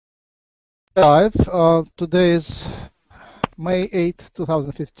Live. Today is May 8th,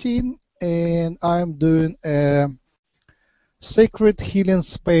 2015, and I'm doing a Sacred Healing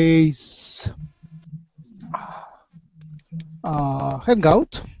Space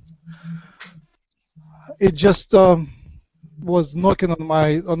hangout. It just was knocking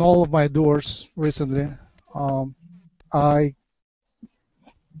on all of my doors recently. I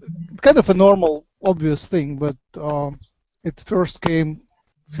kind of a normal, obvious thing, but it first came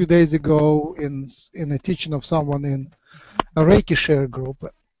a few days ago in a teaching of someone in a Reiki share group,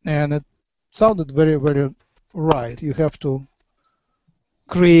 and it sounded very, very right. You have to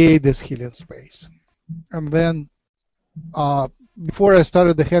create this healing space. And then before I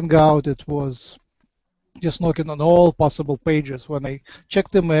started the hangout, it was just knocking on all possible pages. When I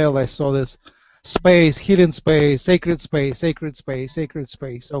checked the mail, I saw this space, healing space, sacred space, sacred space, sacred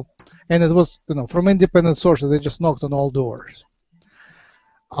space. So, and it was, from independent sources. They just knocked on all doors.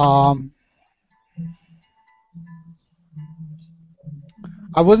 I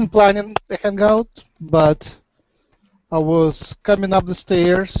wasn't planning the hangout, but I was coming up the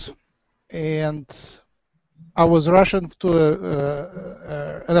stairs, and I was rushing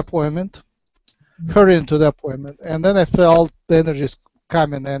to an appointment, hurrying to the appointment, and then I felt the energies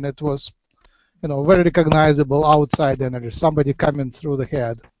coming, and it was, very recognizable outside energy, somebody coming through the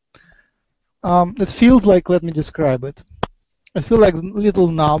head. It feels like, let me describe it. I feel like little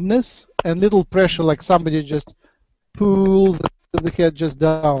numbness and little pressure, like somebody just pulls the head just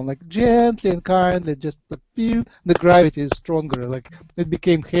down, like gently and kindly, just the gravity is stronger, like it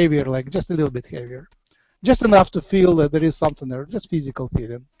became heavier, like just a little bit heavier. Just enough to feel that there is something there, just physical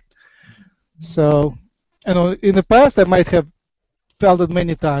feeling. So, in the past I might have felt it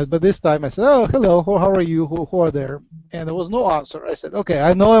many times, but this time I said, "Oh, hello, how are you? Who are there?" And there was no answer. I said, "Okay,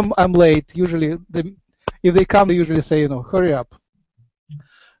 I know I'm late. Usually, if they come, they usually say, hurry up."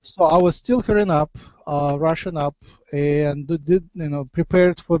 So I was still hurrying up, rushing up, and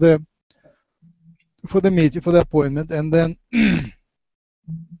prepared for the meeting, for the appointment, and then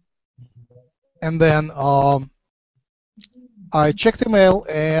I checked the mail,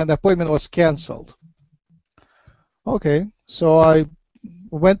 and the appointment was canceled. Okay, so I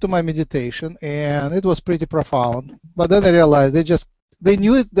went to my meditation, and it was pretty profound. But then I realized they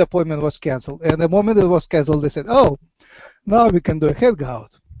knew the appointment was canceled, and the moment it was canceled, they said, "Oh, now we can do a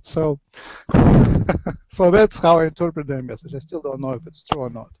hangout." So, so that's how I interpret their message. I still don't know if it's true or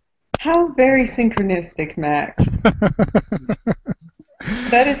not. How very synchronistic, Max.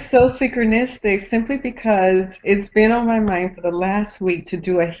 That is so synchronistic simply because it's been on my mind for the last week to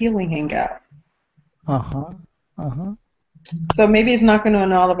do a healing hangout. Uh-huh. Uh-huh. So maybe it's knocking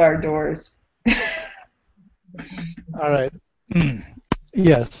on all of our doors. All right.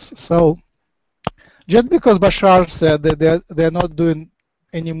 Yes. So just because Bashar said that they're not doing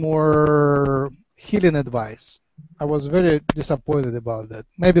any more healing advice, I was very disappointed about that.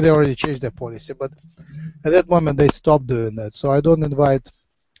 Maybe they already changed their policy, but at that moment they stopped doing that. So I don't invite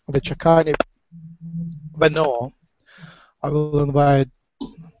the Chakani Bano. I will invite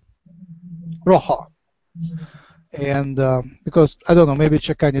Rohoe. And because I don't know, maybe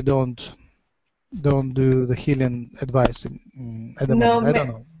Chakani don't do the healing advice at the moment. I don't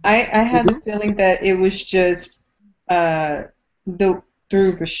know. I had the feeling that it was just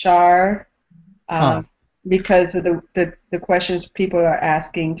through Bashar because of the questions people are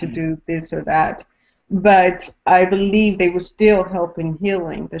asking to do this or that. But I believe they were still helping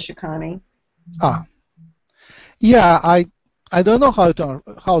healing the Shikani. Yeah, I don't know how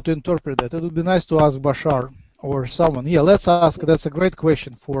to interpret that. It would be nice to ask Bashar or someone. Yeah, let's ask. That's a great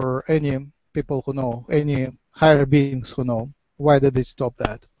question for any people who know, any higher beings who know. Why did they stop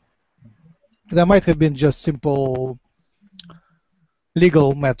that? That might have been just simple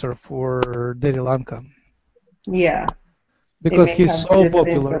legal matter for Sri Lanka. Yeah. Because he's so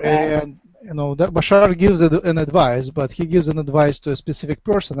popular, and that Bashar gives an advice, but he gives an advice to a specific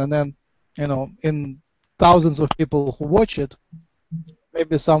person, and then in thousands of people who watch it,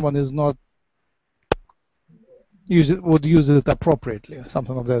 maybe someone is not would use it appropriately,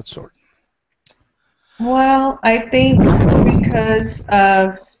 something of that sort. Well, I think because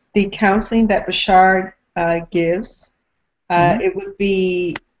of the counseling that Bashar gives, it would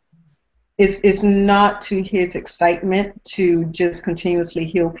be it's not to his excitement to just continuously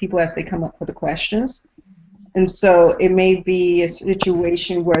heal people as they come up for the questions. And so it may be a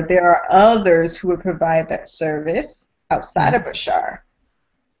situation where there are others who would provide that service outside of Bashar.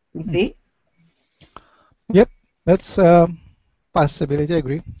 You see? Yep, that's a possibility. I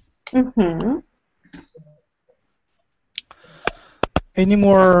agree. Any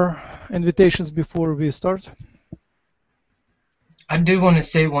more invitations before we start? I do want to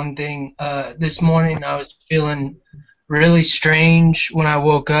say one thing. This morning I was feeling really strange when I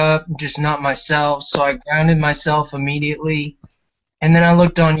woke up, just not myself, so I grounded myself immediately. And then I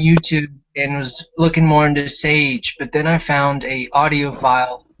looked on YouTube and was looking more into sage, but then I found a audio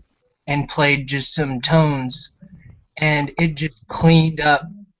file and played just some tones, and it just cleaned up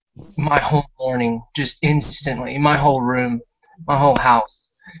my whole morning, just instantly, my whole room, my whole house.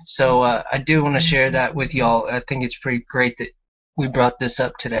 So I do want to share that with y'all. I think it's pretty great that we brought this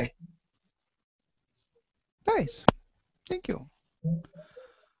up today. Nice. Thank you.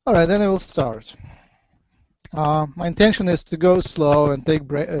 All right, then I will start. My intention is to go slow and take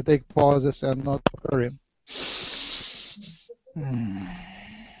pauses and not hurry.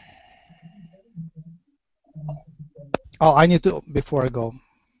 Oh, I need to, before I go,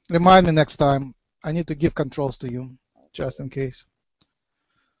 remind me next time, I need to give controls to you, just in case.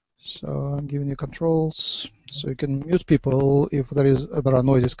 So I'm giving you controls, so you can mute people if there are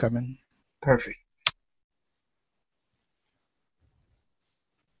noises coming. Perfect.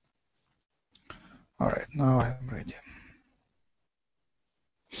 All right, now I'm ready.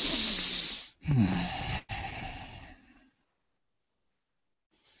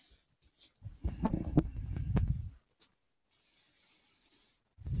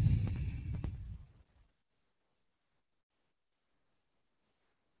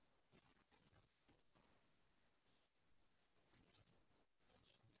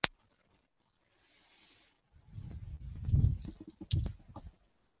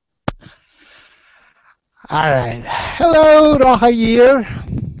 All right. Hello, Rohoe here.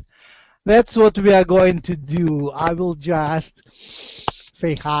 That's what we are going to do. I will just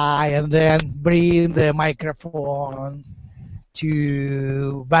say hi and then bring the microphone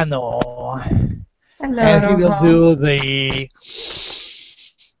to Bano. Hello, And he will Rohoe. do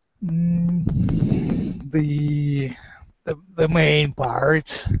the main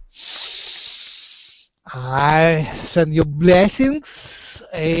part. I send you blessings,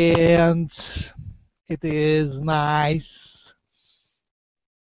 and it is nice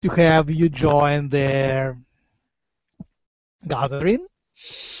to have you join their gathering.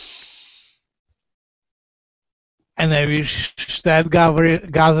 And I wish that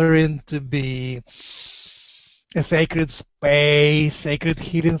gathering to be a sacred space, sacred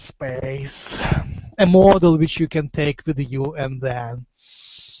healing space, a model which you can take with you and then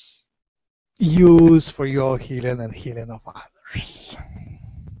use for your healing and healing of others.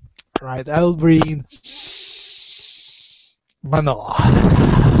 Right, I'll bring Mano.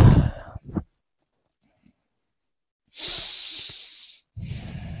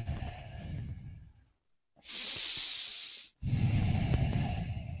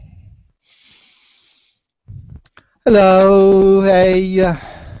 Hello, hey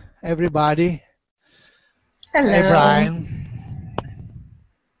everybody. Hello. Hey Brian.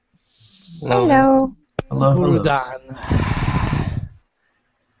 Hello. Hello, hello. Burudan.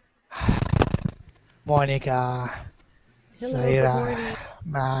 Monica. Hello, Zaira.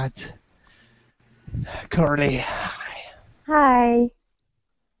 Matt. Curly. Hi.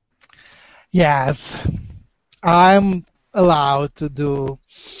 Yes, I'm allowed to do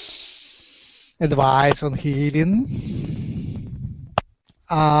advice on healing.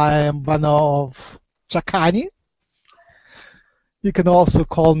 I am one of Chakani. You can also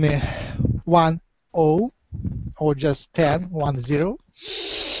call me 10 or just 10, 10.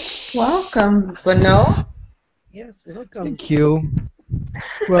 Welcome, Bano. Yes, welcome. Thank you.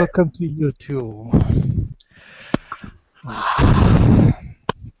 Welcome to you too.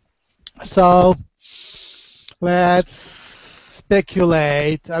 So let's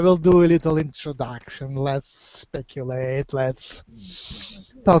speculate. I will do a little introduction. Let's speculate. Let's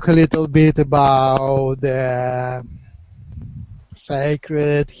talk a little bit about the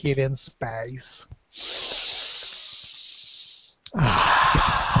sacred healing space.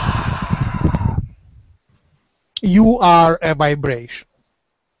 You are a vibration.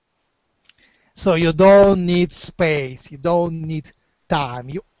 So you don't need space. You don't need time.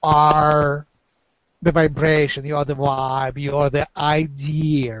 You are the vibration. You are the vibe. You are the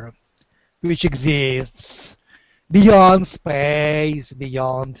idea which exists beyond space,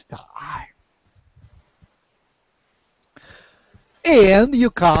 beyond time. And you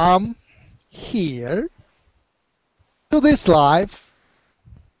come here to this life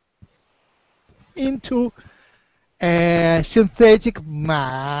into a synthetic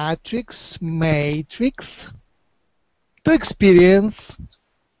matrix to experience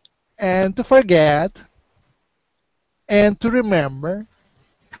and to forget and to remember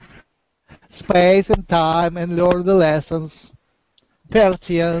space and time and learn the lessons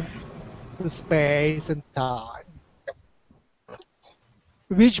pertinent to space and time.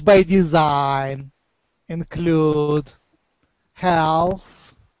 which by design include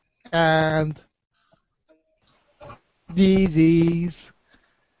health and disease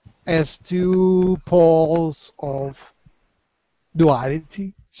as two poles of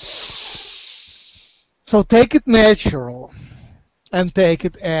duality. So take it natural and take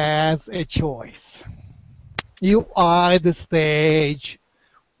it as a choice. You are at the stage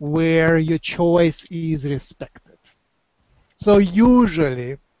where your choice is respected. So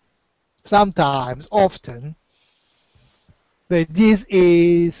usually, sometimes, often,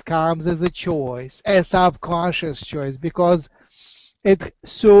 this comes as a choice, a subconscious choice, because it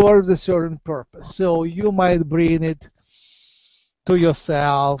serves a certain purpose. So you might bring it to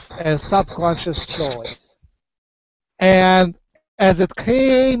yourself as subconscious choice. And as it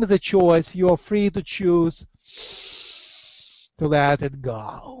came as a choice, you are free to choose to let it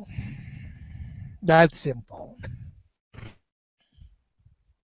go. That's simple.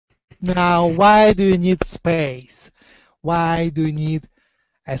 Now, why do you need space? Why do you need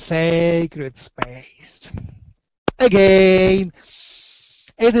a sacred space? Again,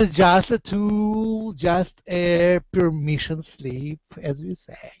 it is just a tool, just a permission slip, as we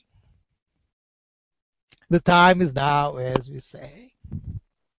say. The time is now, as we say.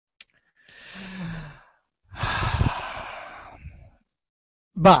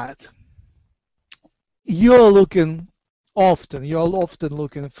 But you're often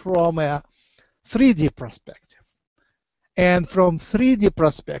looking from a 3D perspective. And from 3D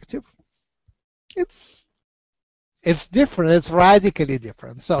perspective, it's different, it's radically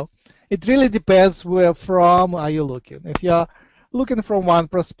different. So it really depends where from are you looking. If you're looking from one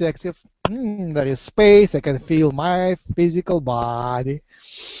perspective, there is space, I can feel my physical body,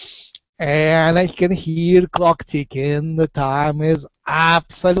 and I can hear clock ticking, the time is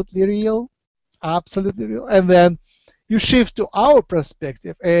absolutely real. Absolutely real. And then you shift to our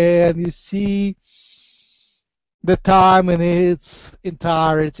perspective and you see the time in its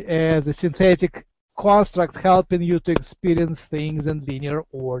entirety as a synthetic construct helping you to experience things in linear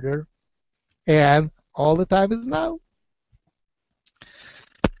order. And all the time is now.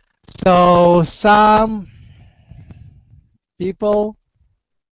 So some people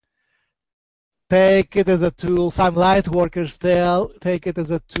take it as a tool, some light workers take it as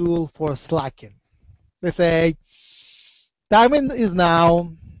a tool for slacking. They say, timing is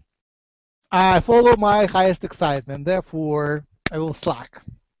now, I follow my highest excitement, therefore I will slack.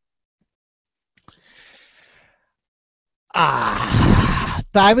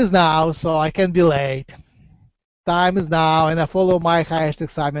 Time is now, so I can be late. Time is now, and I follow my highest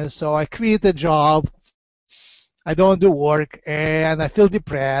excitement, so I quit a job, I don't do work, and I feel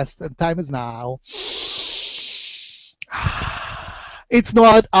depressed, and time is now. It's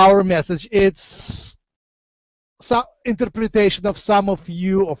not our message, it's some interpretation of some of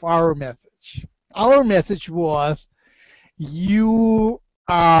you of our message. Our message was, you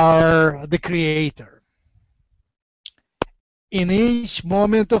are the creator. In each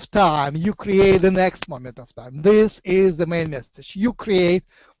moment of time, you create the next moment of time. This is the main message. You create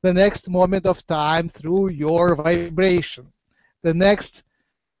the next moment of time through your vibration.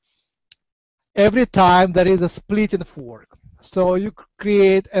 Every time there is a splitting fork. So you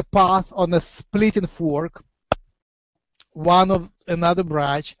create a path on a splitting fork, one of another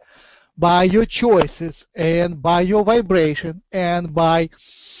branch, by your choices and by your vibration and by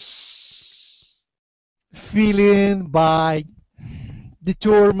feeling, by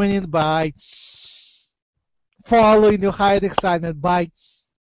determining, by following your higher excitement, by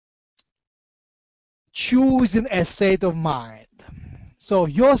choosing a state of mind. So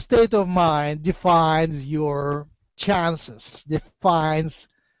your state of mind defines your chances, defines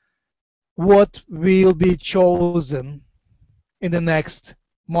what will be chosen in the next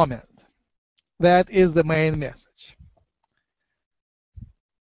moment. That is the main message,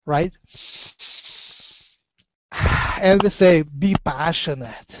 right? And we say, be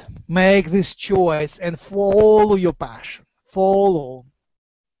passionate. Make this choice and follow your passion. Follow.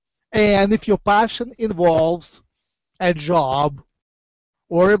 And if your passion involves a job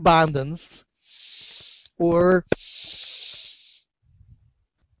or abundance or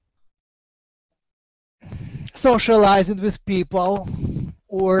socializing with people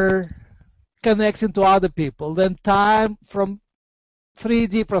or connecting to other people, then time from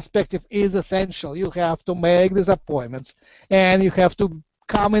 3D perspective is essential. You have to make these appointments and you have to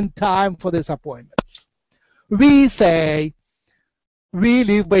come in time for these appointments. We say we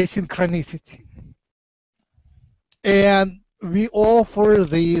live by synchronicity. And we offer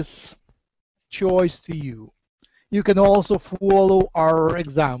this choice to you. You can also follow our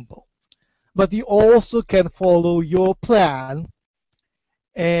example. But you also can follow your plan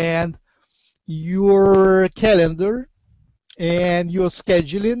and your calendar and your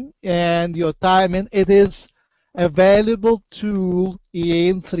scheduling and your timing. It is a valuable tool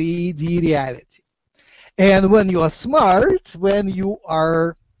in 3D reality. And when you are smart, when you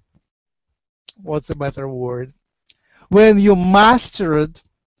are, what's a better word? When you mastered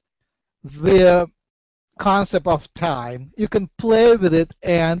the concept of time, you can play with it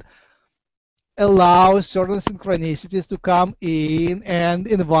and allow certain synchronicities to come in and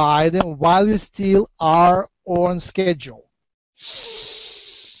invite them while you still are on schedule.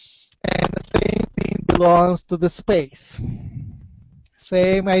 And the same thing belongs to the space.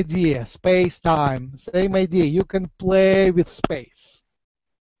 Same idea, space-time, same idea. You can play with space.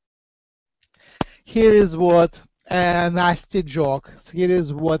 Here is what a nasty joke. Here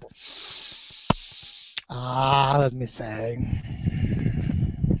is what, let me say,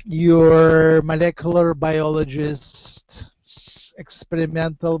 your molecular biologists,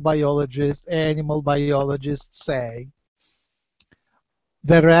 experimental biologists, animal biologists say.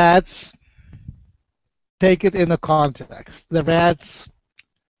 The rats, take it in a context. The rats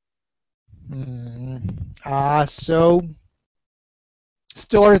are so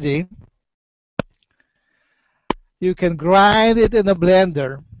sturdy. You can grind it in a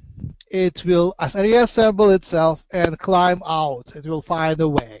blender. It will reassemble itself and climb out. It will find a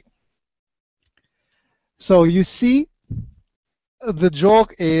way. So you see, the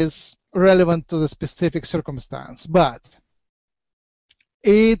joke is relevant to the specific circumstance, but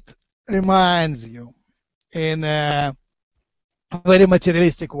it reminds you in a very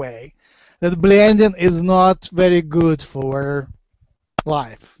materialistic way that blending is not very good for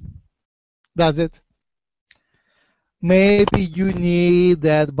life. Does it? Maybe you need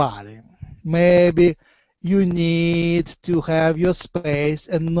that body. Maybe you need to have your space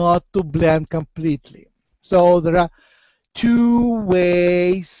and not to blend completely. So there are two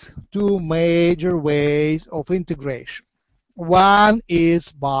major ways of integration. One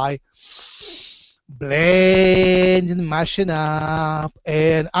is by blending, mashing up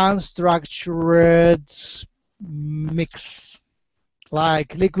an unstructured mix,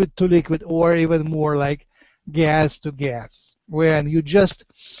 like liquid to liquid, or even more like gas to gas, when you just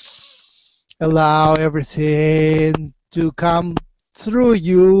allow everything to come through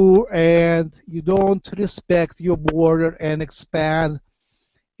you and you don't respect your border and expand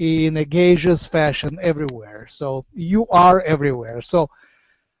in a gaseous fashion everywhere. So you are everywhere. So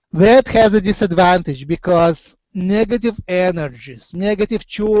that has a disadvantage because negative energies, negative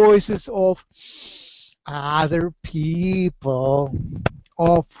choices of other people,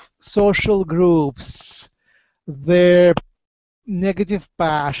 of social groups, their negative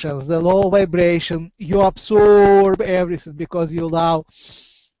passions, the low vibration, you absorb everything because you allow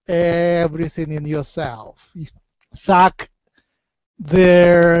everything in yourself. You suck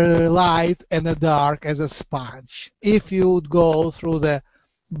the light and the dark as a sponge. If you would go through the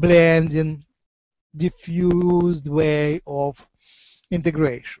blending, diffused way of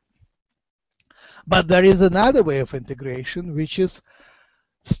integration. But there is another way of integration which is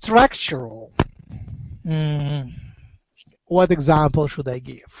structural. What example should I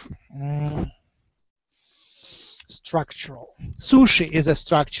give? Structural. Sushi is a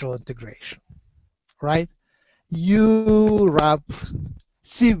structural integration, right? You wrap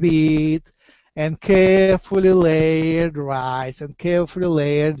seaweed and carefully layered rice and carefully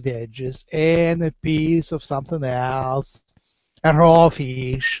layered veggies and a piece of something else, a raw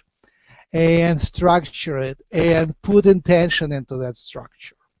fish, and structure it and put intention into that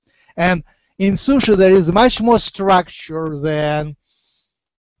structure. And in sushi, there is much more structure than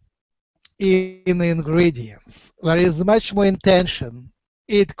in the ingredients. There is much more intention.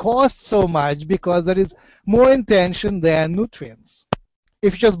 It costs so much because there is more intention than nutrients.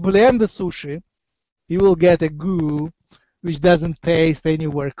 If you just blend the sushi, you will get a goo which doesn't taste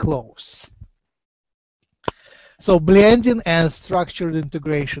anywhere close. So blending and structured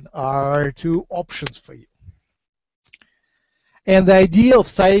integration are two options for you. And the idea of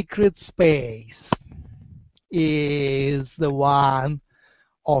sacred space is the one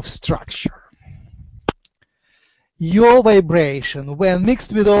of structure. Your vibration, when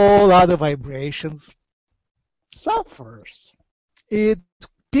mixed with all other vibrations, suffers. It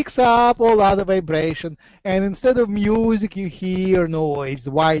picks up all other vibration, and instead of music, you hear noise,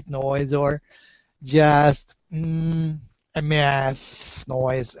 white noise, or just a mess,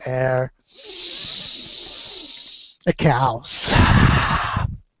 noise, air, a chaos.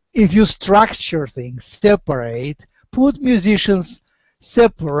 If you structure things, separate, put musicians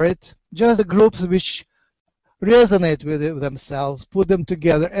separate, just the groups which resonate with themselves, put them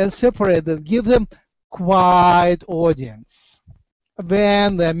together and separate them, give them quiet audience.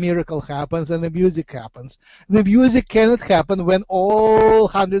 then the miracle happens and the music happens. The music cannot happen when all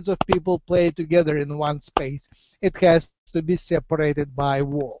hundreds of people play together in one space. It has to be separated by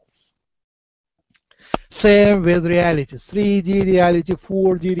walls. Same with reality, 3D reality,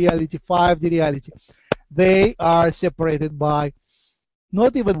 4D reality, 5D reality. They are separated by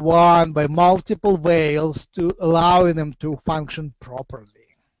not even one, by multiple veils to allowing them to function properly.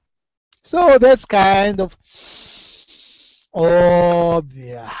 So that's kind of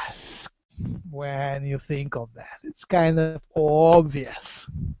obvious when you think of that. It's kind of obvious.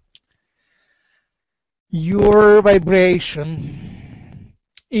 Your vibration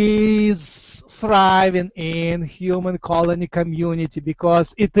is thriving in human colony community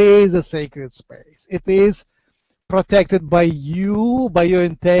because it is a sacred space. It is protected by you, by your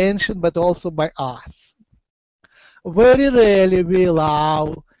intention, but also by us. Very rarely we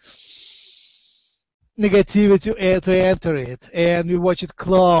allow negativity to enter it, and we watch it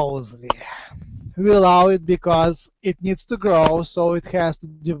closely. We allow it because it needs to grow, so it has to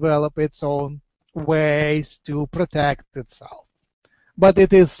develop its own ways to protect itself. But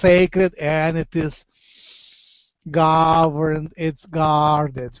it is sacred and it is governed, it's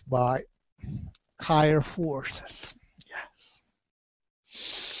guarded by higher forces. Yes.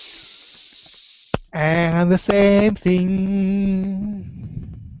 And the same thing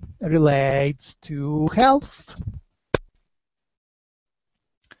relates to health.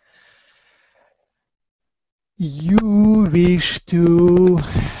 You wish to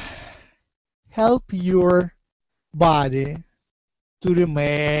help your body to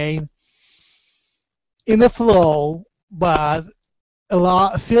remain in a flow, but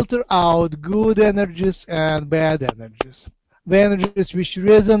filter out good energies and bad energies. The energies which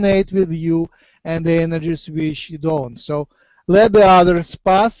resonate with you and the energies which don't. So let the others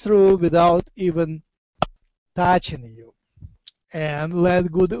pass through without even touching you. And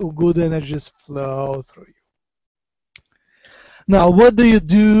let good energies flow through you. Now, what do you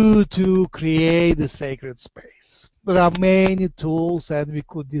do to create the sacred space? There are many tools and we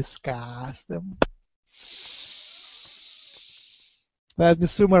could discuss them. Let me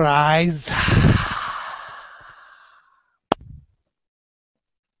summarize.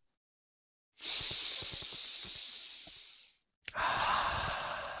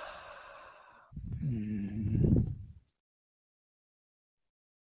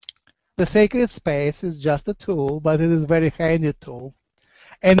 The sacred space is just a tool, but it is a very handy tool.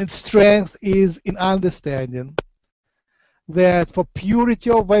 And its strength is in understanding that for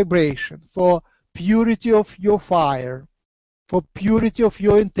purity of vibration, for purity of your fire, for purity of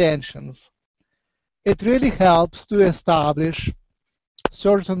your intentions, it really helps to establish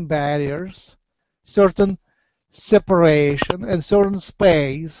certain barriers, certain separation, and certain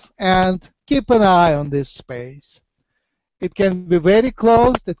space, and keep an eye on this space. It can be very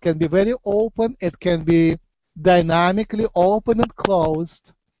closed, it can be very open, it can be dynamically open and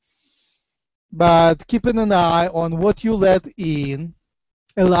closed, but keeping an eye on what you let in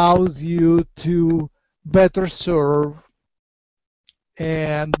allows you to better serve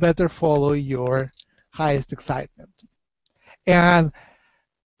and better follow your highest excitement. And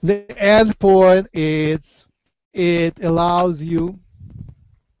the end point is it allows you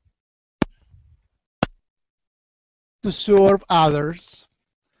to serve others,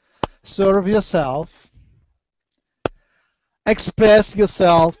 serve yourself, express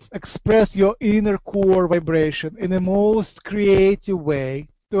yourself, express your inner core vibration in the most creative way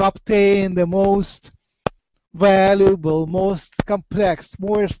to obtain the most valuable, most complex,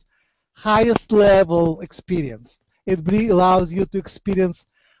 most highest level experience. It allows you to experience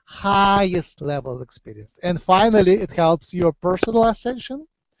highest level experience. And finally, it helps your personal ascension,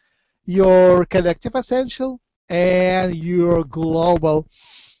 your collective ascension, and your global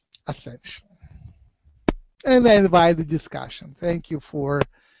ascension. And I invite the discussion. Thank you for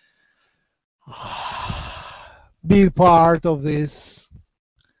being part of this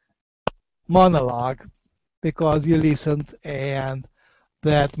monologue because you listened and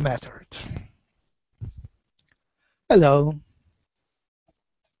that mattered. Hello.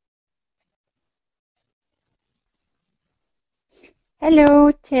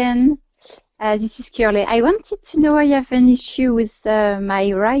 Hello, Ten. This is Curly. I wanted to know I have an issue with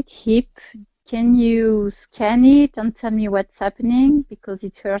my right hip. Can you scan it and tell me what's happening? Because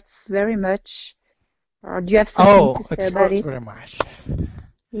it hurts very much. Or do you have something to say about it? It hurts very much.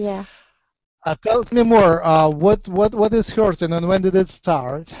 Yeah. Tell me more. What is hurting and when did it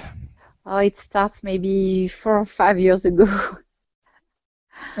start? Oh, it starts maybe 4 or 5 years ago.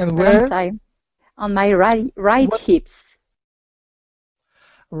 And A where? long time. On my right hips.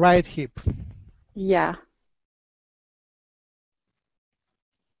 Right hip. Yeah.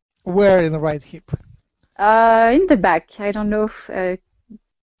 Where in the right hip? In the back. I don't know if,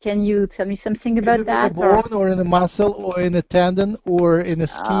 can you tell me something Is about it in the that? bone or in the muscle or in the tendon or in the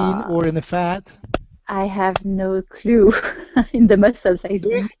skin or in the fat? I have no clue. In the muscles, I Do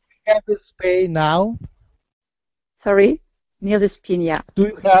you think. have this pain now? Sorry? Near the spine, yeah. Do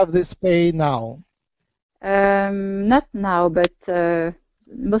you have this pain now? Not now, but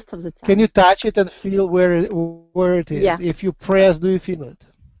most of the time. Can you touch it and feel where it is? Yeah. If you press, do you feel it?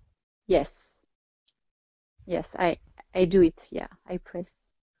 Yes. Yes, I do it, yeah. I press.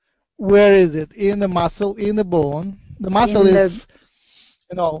 Where is it? In the muscle, in the bone? The muscle is,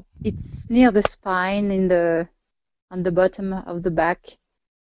 you know. It's near the spine, on the bottom of the back,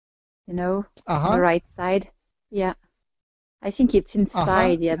 you know, on the right side. Yeah. I think it's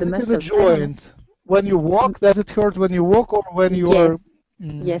inside, yeah, the Is it muscle. in the joint? When you walk, does it hurt when you walk or when you're...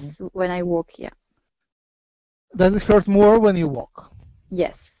 Yes, when I walk, yeah. Does it hurt more when you walk?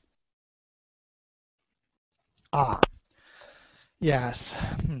 Yes. Yes.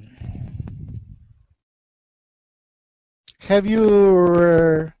 Have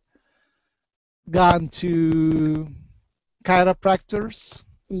you gone to chiropractors?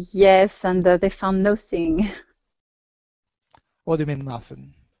 Yes, and they found nothing. What do you mean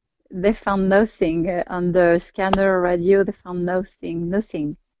nothing? They found nothing. On the scanner radio, they found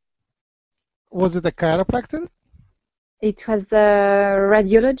nothing. Was it a chiropractor? It was a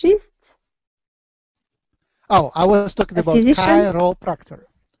radiologist. Oh, I was talking about physician? chiropractor.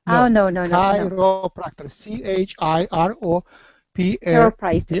 No, no. Chiropractor. CHIROPRACTOR.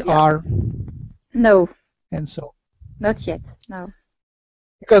 Chiropractor. No. And so. Not yet. No.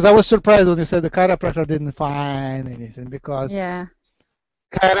 Because I was surprised when you said the chiropractor didn't find anything, because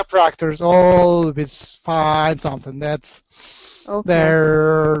chiropractors always find something. That's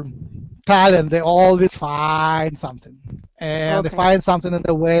their talent. They always find something. And they find something in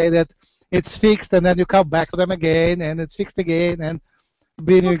the way that it's fixed, and then you come back to them again, and it's fixed again, and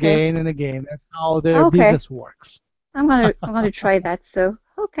bring you again and again. That's how their business works. I'm gonna try that. So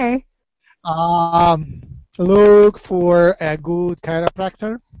look for a good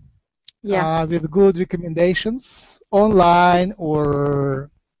chiropractor. With good recommendations online, or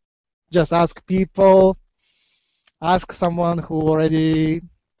just ask people. Ask someone who already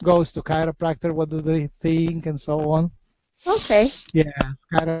goes to chiropractor what do they think and so on. Yeah,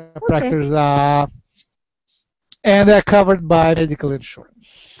 chiropractors are, and they're covered by medical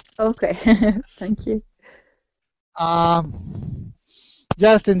insurance. Thank you.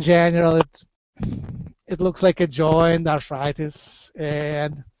 Just in general, it looks like a joint arthritis,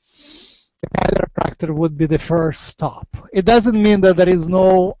 and the chiropractor would be the first stop. It doesn't mean that there is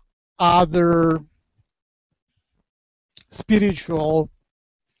no other spiritual,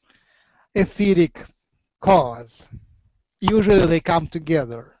 etheric cause. Usually they come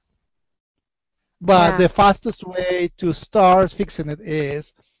together. But the fastest way to start fixing it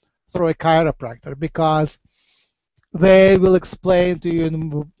is through a chiropractor, because they will explain to you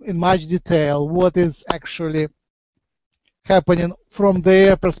in much detail what is actually happening from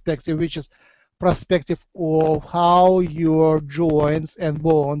their perspective, which is perspective of how your joints and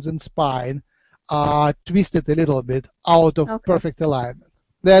bones and spine are twisted a little bit out of perfect alignment.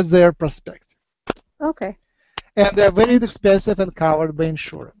 That's their perspective. And they're very inexpensive and covered by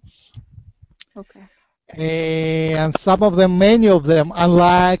insurance. And some of them, many of them,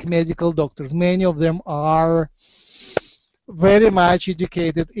 unlike medical doctors, many of them are very much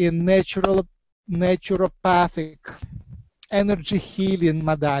educated in naturopathic energy healing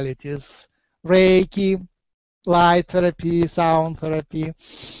modalities, Reiki, light therapy, sound therapy,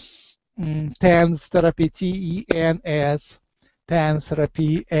 TENS therapy, TENS, TENS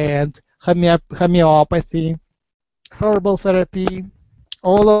therapy, and homeopathy, herbal therapy.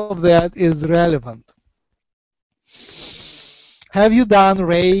 All of that is relevant. Have you done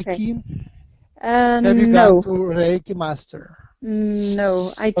Reiki? Have you gone to Reiki master?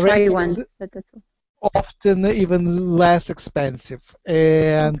 No, I tried once, but that's all. Often even less expensive,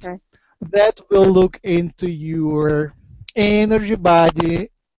 and that will look into your energy body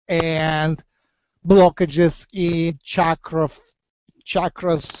and blockages in chakras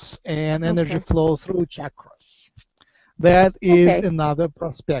and energy flow through chakras. That is another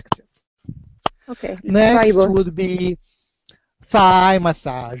perspective. Next would be thigh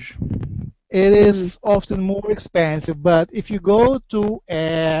massage. It is often more expensive, but if you go to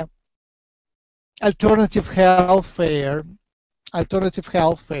a alternative health fair,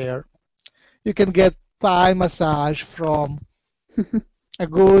 you can get thigh massage from a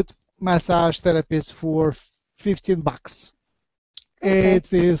good massage therapist for $15.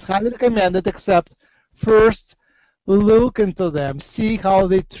 It is highly recommended, except first look into them, see how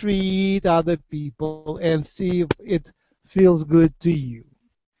they treat other people, and see if it feels good to you.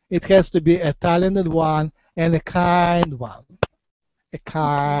 It has to be a talented one and a kind one. A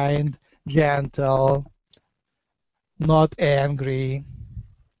kind, gentle, not angry.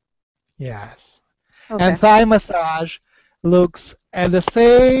 Yes. Okay. And thigh massage looks at the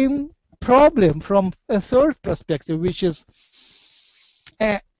same problem from a third perspective, which is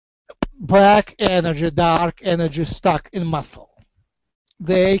black energy, dark energy stuck in muscle.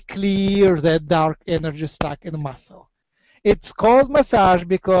 They clear that dark energy stuck in muscle. It's called massage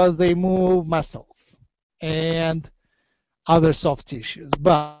because they move muscles and other soft tissues,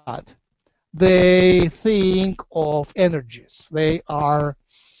 but they think of energies. They are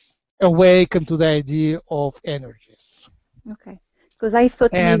awakened to the idea of energies. Okay. Because I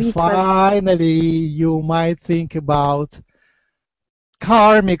thought And maybe it was. finally, you might think about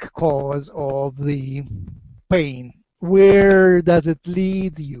karmic cause of the pain. Where does it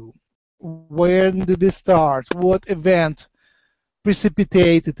lead you? When did it start? What event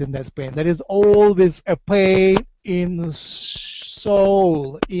precipitated in that pain? There is always a pain in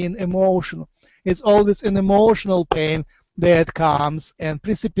soul, in emotion. It's always an emotional pain that comes and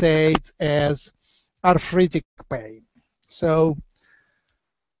precipitates as arthritic pain. So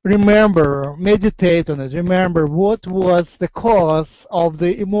remember, meditate on it. Remember what was the cause of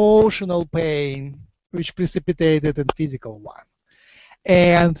the emotional pain which precipitated a physical one.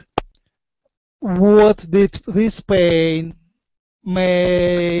 And what did this pain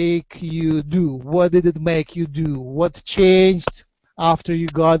make you do? What did it make you do? What changed after you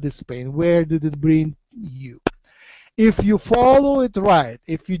got this pain? Where did it bring you? If you follow it right,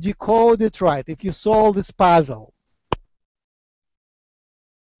 if you decode it right, if you solve this puzzle,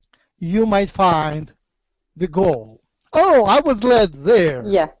 you might find the goal. Oh, I was led there.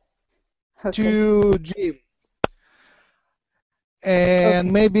 Yeah. Okay. To gym.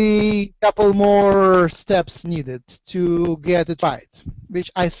 And maybe a couple more steps needed to get it right, which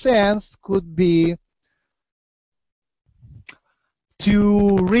I sensed could be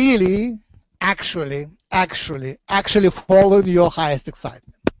to really actually follow your highest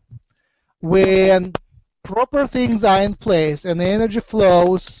excitement. When proper things are in place and the energy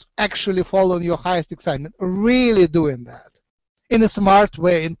flows, actually following your highest excitement, really doing that in a smart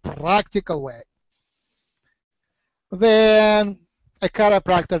way, in practical way, then a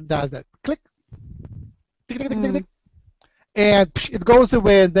chiropractor does that. Click, tick, tick, tick, tick, tick, and it goes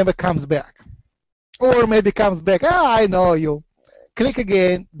away and never comes back. Or maybe comes back, I know you. Click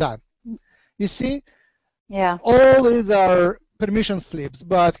again, done. You see? Yeah. All these are permission slips,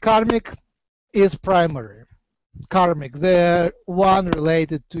 but karmic is primary. Karmic, they're one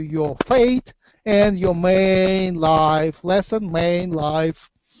related to your fate and your main life lesson, main life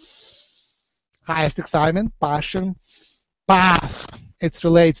highest excitement, passion, path. It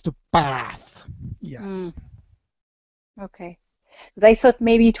relates to path. Yes. Okay. Because I thought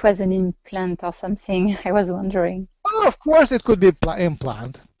maybe it was an implant or something. I was wondering. Oh, of course, it could be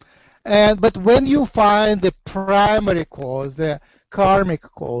implant. But when you find the primary cause, the karmic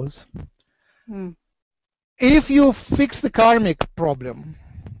cause, if you fix the karmic problem,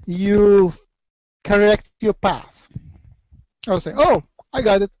 you correct your path. I'll say, oh, I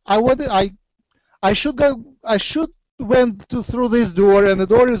got it. I should went through this door and the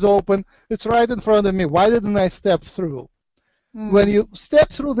door is open. It's right in front of me. Why didn't I step through? When you step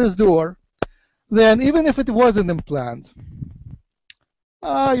through this door, then even if it was an implant,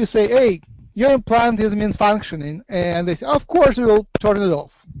 you say, hey, your implant means functioning, and they say, of course we will turn it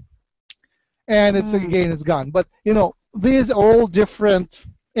off. And it's gone. But these are all different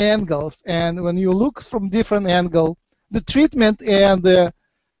angles, and when you look from different angle, the treatment and the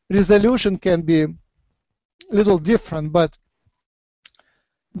resolution can be a little different, but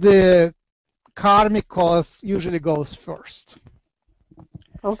the karmic cause usually goes first.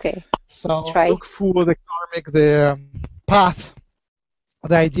 Okay. So look for the karmic, the path,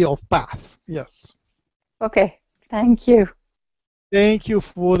 the idea of path. Yes. Okay. Thank you. Thank you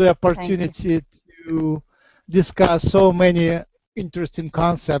for the opportunity to discuss so many interesting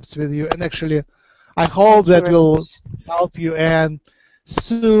concepts with you. And actually, I hope that will help you. And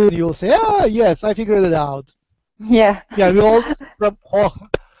soon you'll say, "Ah, yes, I figured it out." Yeah. Yeah.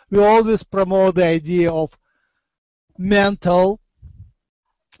 We always promote the idea of mental,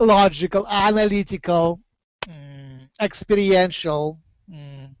 logical, analytical, experiential,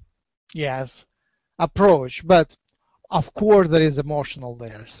 yes, approach. But of course, there is emotional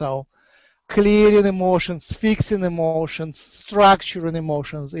there. So clearing emotions, fixing emotions, structuring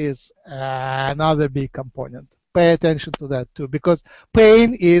emotions is another big component. Pay attention to that too, because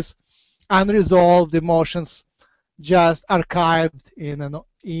pain is unresolved emotions just archived in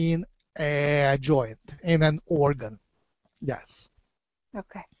a joint, in an organ. Yes.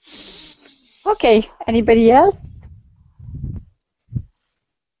 Okay. Okay. Anybody else?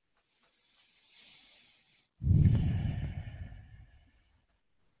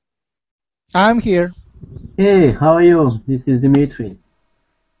 I'm here. Hey, how are you? This is Dimitri.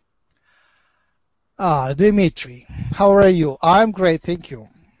 Dimitri, how are you? I'm great, thank you.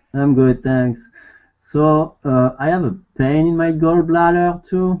 I'm good, thanks. So, I have a pain in my gallbladder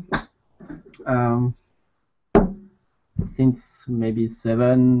too. Since maybe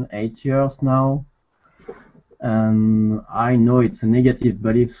 7, 8 years now. And I know it's a negative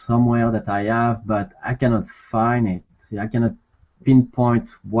belief somewhere that I have, but I cannot find it. I cannot pinpoint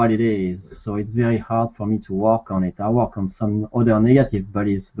what it is, so it's very hard for me to work on it. I work on some other negative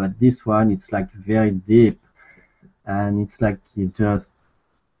beliefs, but this one, it's like very deep, and it's like it just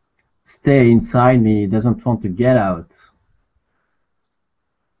stay inside me. It doesn't want to get out.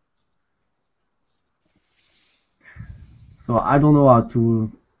 So I don't know how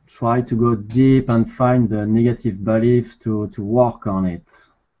to try to go deep and find the negative belief to work on it.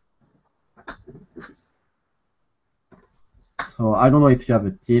 So I don't know if you have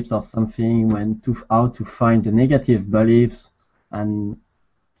a tips or something how to find the negative beliefs and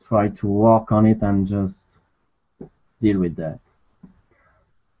try to work on it and just deal with that.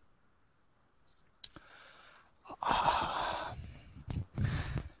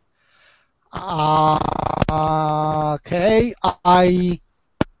 Okay,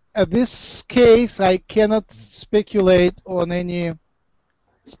 in this case, I cannot speculate on any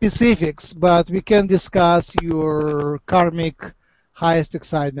specifics, but we can discuss your karmic highest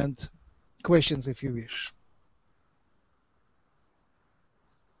excitement questions if you wish.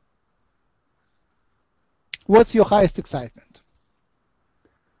 What's your highest excitement?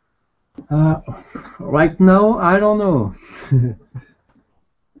 Right now, I don't know.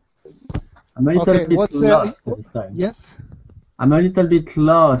 I'm a little bit lost at this time. Yes? I'm a little bit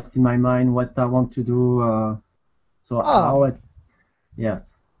lost in my mind what I want to do. Yes.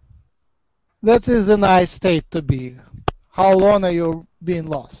 That is a nice state to be. How long are you being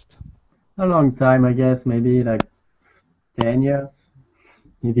lost? A long time, I guess, maybe like 10 years,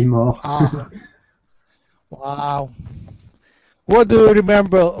 maybe more. Wow. What do you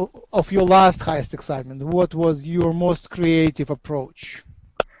remember of your last highest excitement? What was your most creative approach?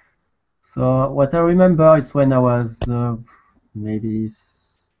 So what I remember is when I was maybe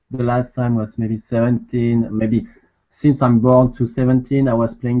the last time was maybe 17, maybe since I'm born to 17, I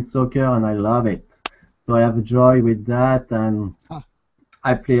was playing soccer and I love it. So I have a joy with that, and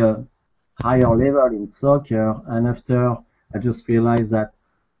I play a higher level in soccer, and after I just realized that,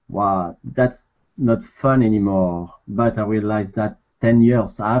 wow, that's not fun anymore. But I realized that 10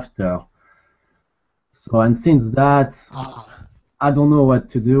 years after. So, and since that, I don't know what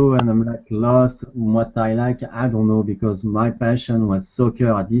to do, and I'm like lost in what I like. I don't know, because my passion was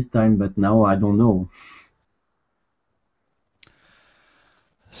soccer at this time, but now I don't know.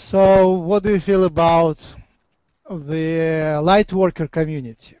 So what do you feel about the Lightworker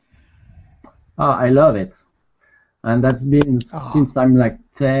community? I love it. And that's been since I'm like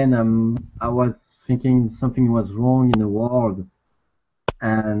 10. I was thinking something was wrong in the world.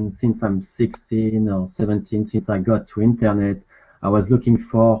 And since I'm 16 or 17, since I got to internet, I was looking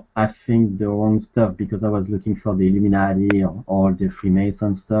for, I think, the wrong stuff, because I was looking for the Illuminati or all the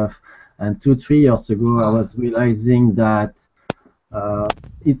Freemason stuff. And 2, 3 years ago, I was realizing that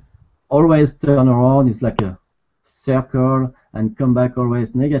it always turn around. It's like a circle and come back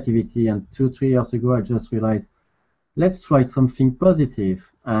always negativity. And 2, 3 years ago, I just realized, let's try something positive.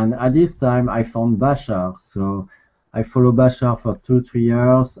 And at this time, I found Bashar. So I follow Bashar for 2, 3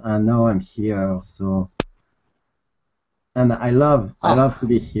 years, and now I'm here. So, and I love to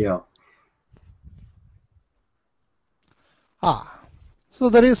be here. So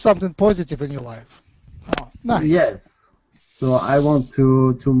there is something positive in your life. Nice. Yes. So I want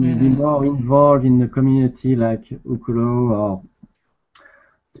to be more involved in the community, like Hucolo or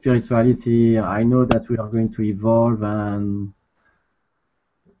spirituality. I know that we are going to evolve and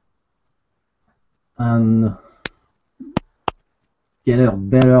get a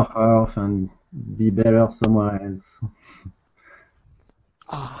better earth and be better somewhere else.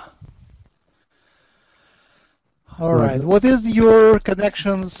 All right. What is your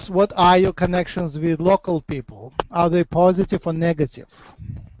connections? What are your connections with local people? Are they positive or negative?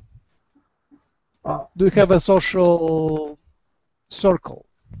 Do you have a social circle?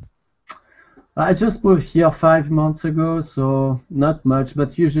 I just moved here 5 months ago, so not much.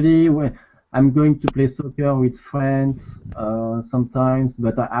 But usually, when I'm going to play soccer with friends sometimes.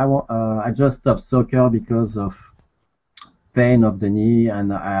 But I just stopped soccer because of pain of the knee,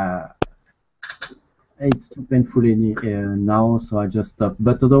 and it's too painful now, so I just stopped.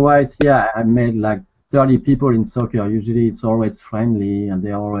 But otherwise, yeah, I made like 30 people in soccer. Usually it's always friendly, and we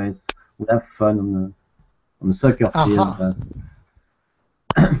have fun on the soccer field.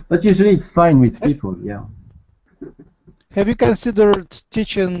 But usually it's fine with people, yeah. Have you considered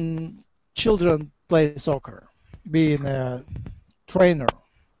teaching children play soccer, being a trainer?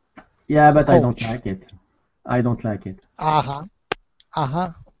 Yeah, but I don't like it. I don't like it.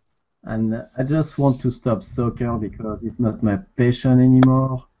 And I just want to stop soccer because it's not my passion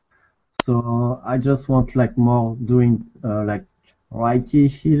anymore. So I just want like more doing like Reiki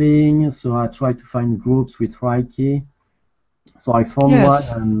healing. So I try to find groups with Reiki. So I found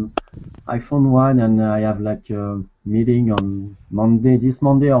one, and I have like a meeting on Monday, this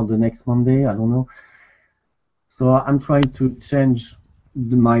Monday or the next Monday, I don't know. So I'm trying to change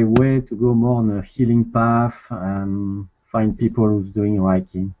my way to go more on a healing path and find people who's doing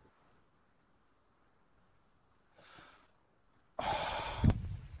Reiki.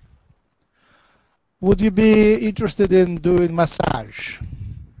 Would you be interested in doing massage?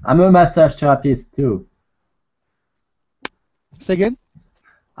 I'm a massage therapist too. Say again?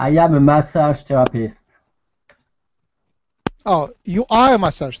 I am a massage therapist. Oh, you are a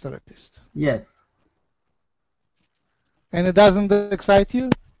massage therapist? Yes. And it doesn't excite you?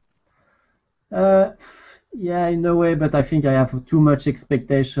 Yeah, in a way, but I think I have too much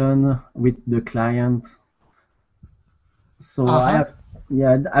expectation with the client. So I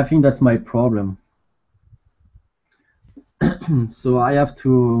think that's my problem. So I have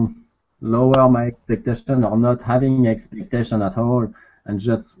to lower my expectation or not having expectation at all and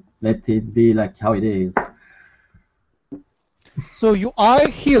just let it be like how it is. So you are a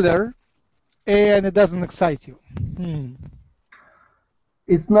healer and it doesn't excite you.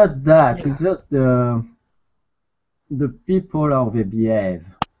 It's not that, it's just the people how they behave,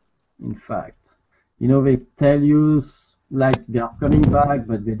 in fact. You know, they tell you like they are coming back,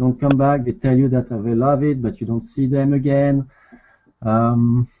 but they don't come back. They tell you that they love it, but you don't see them again.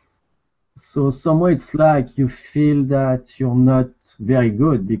 So somewhere it's like you feel that you're not very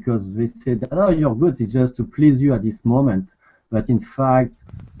good because they say that, oh, you're good, it's just to please you at this moment. But in fact,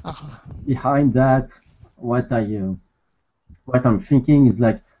 behind that, what I'm thinking is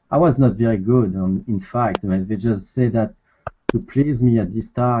like, I was not very good. In fact, they just say that to please me at this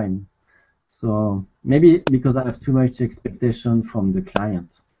time. So maybe because I have too much expectation from the client.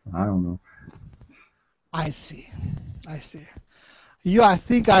 I don't know. I see. I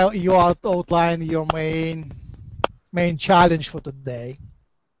think you outlined your main challenge for today.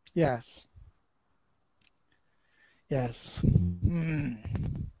 Yes.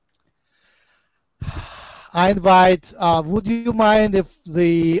 I invite, would you mind if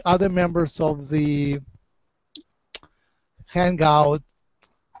the other members of the Hangout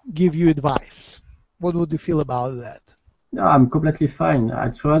give you advice? What would you feel about that? No, I'm completely fine. I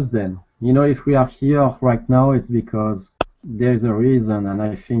trust them. You know, if we are here right now, it's because there's a reason, and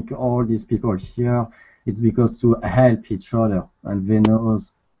I think all these people here, it's because to help each other, and they know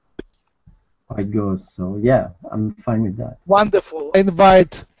how it goes. So yeah, I'm fine with that. Wonderful. I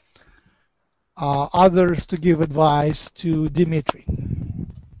invite others to give advice to Dimitri.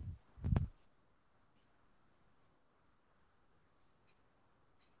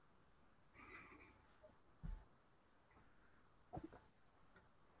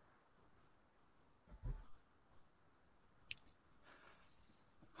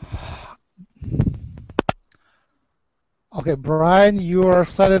 Okay, Brian, you are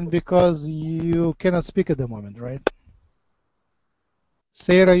silent because you cannot speak at the moment, right?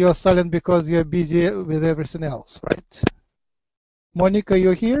 Sarah, you're silent because you're busy with everything else, right? Monica,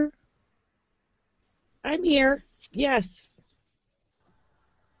 you're here? I'm here, yes.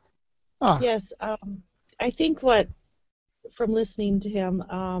 Yes, I think from listening to him,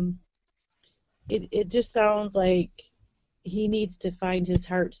 it just sounds like he needs to find his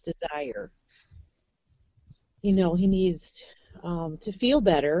heart's desire. You know, he needs to feel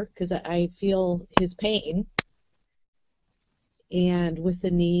better because I feel his pain, and with the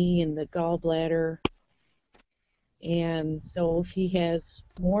knee and the gallbladder. And so if he has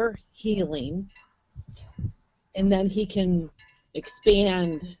more healing, and then he can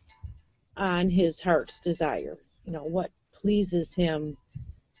expand on his heart's desire, you know, what pleases him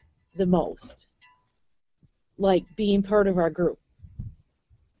the most. Like being part of our group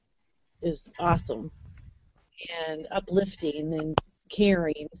is awesome, and uplifting and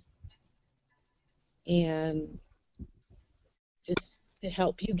caring, and just to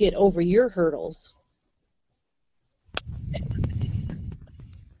help you get over your hurdles.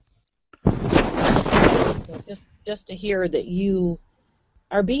 So just just to hear that you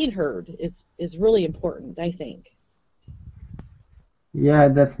are being heard is really important, I think. Yeah,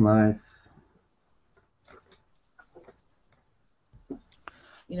 that's nice.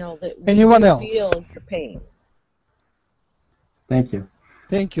 You know, that we Anyone do else? feel your pain. Thank you.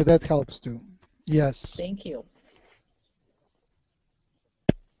 Thank you. That helps too. Yes. Thank you.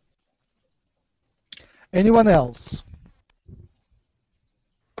 Anyone else?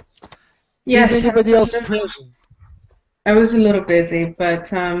 Yes. Is anybody else present? I was a little busy,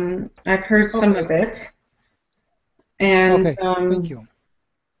 but I've heard some of it. And Okay, thank you.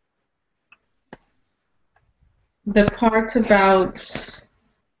 The part about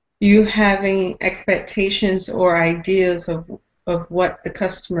you having expectations or ideas of what the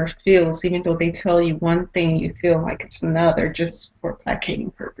customer feels, even though they tell you one thing, you feel like it's another, just for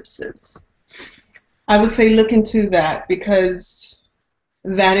placating purposes. I would say look into that, because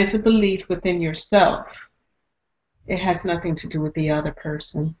that is a belief within yourself. It has nothing to do with the other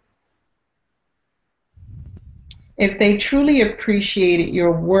person. If they truly appreciated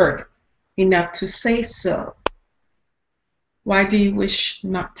your work enough to say so, why do you wish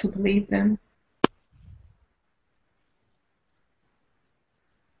not to believe them?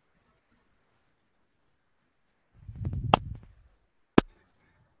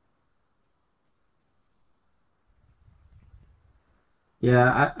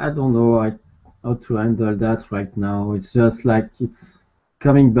 Yeah, I don't know how to handle that right now. It's just like it's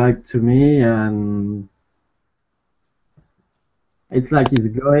coming back to me, and it's like it's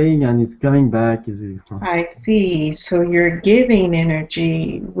going and it's coming back. I see. So you're giving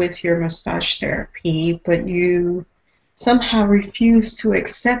energy with your massage therapy, but you somehow refuse to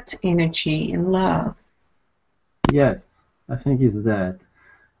accept energy and love. Yes, I think it's that.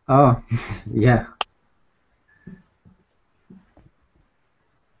 Oh, yeah.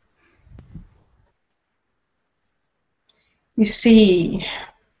 You see,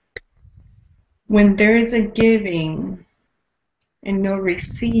 when there is a giving and no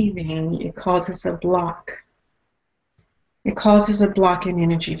receiving, it causes a block. It causes a block in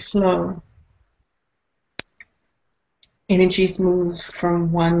energy flow. Energies move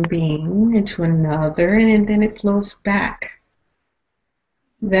from one being into another, and then it flows back.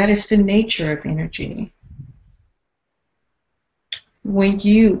 That is the nature of energy. When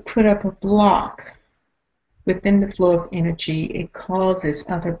you put up a block within the flow of energy, it causes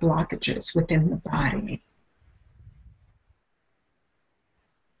other blockages within the body.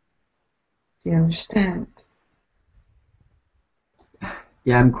 Do you understand?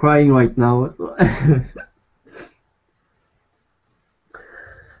 Yeah, I'm crying right now. So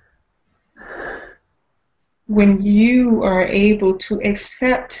When you are able to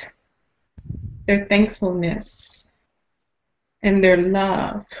accept their thankfulness and their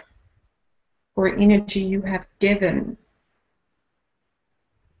love for energy you have given,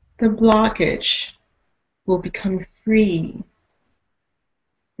 the blockage will become free,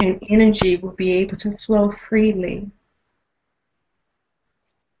 and energy will be able to flow freely.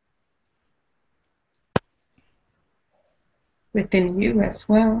 Within you as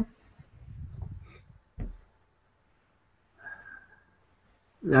well.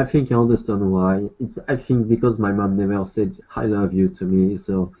 I think I understand why. I think because my mom never said I love you to me,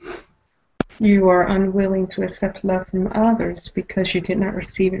 so You are unwilling to accept love from others because you did not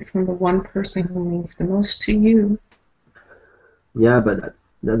receive it from the one person who means the most to you. yeah, but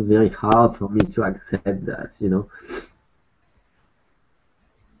that's very hard for me to accept that, you know.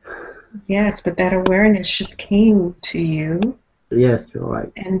 Yes, but that awareness just came to you. Yes, you're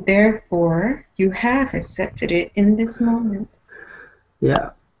right. And therefore, you have accepted it in this moment.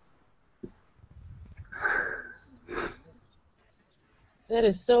 Yeah. That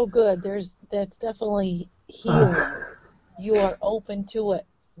is so good. That's definitely healing. You are open to it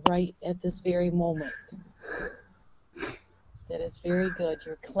right at this very moment. That is very good.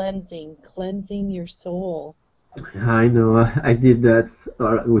 You're cleansing your soul. I know. I did that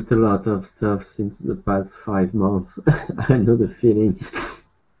with a lot of stuff since the past 5 months. I know the feeling.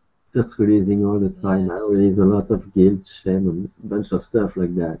 Just releasing all the time. Yes. I release a lot of guilt, shame, and a bunch of stuff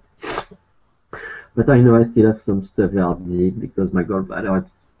like that. But I know I still have some stuff that are deep because my gallbladder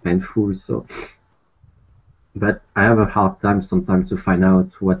is painful. So, but I have a hard time sometimes to find out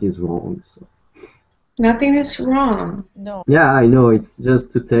what is wrong. So. Nothing is wrong. No. Yeah, I know. It's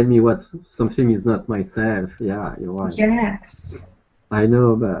just to tell me what something is not myself. Yeah, you're right. Yes. I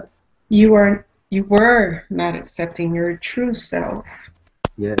know, but You were not accepting your true self.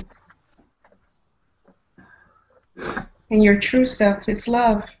 yes. And your true self is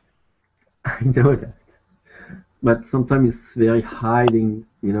love. I know that. But sometimes it's very hiding,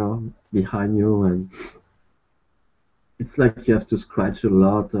 you know, behind you, and it's like you have to scratch a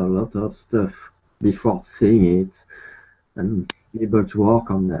lot of stuff before seeing it and be able to work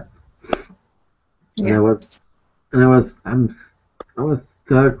on that. And Yeah. I was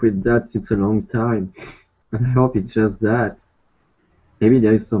stuck with that since a long time. And I hope it's just that. Maybe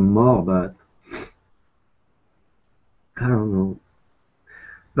there is some more, but I don't know.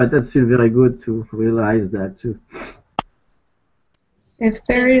 But that feels very good to realize that too. If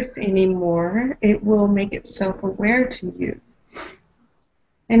there is any more, it will make itself aware to you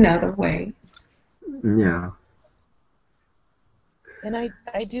in other ways. Yeah. And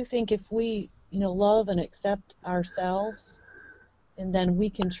I do think if we, love and accept ourselves, and then we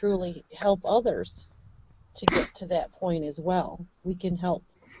can truly help others to get to that point as well. We can help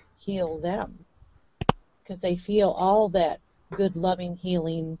heal them because they feel all that good, loving,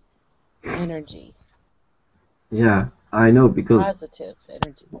 healing energy. Yeah, I know, because positive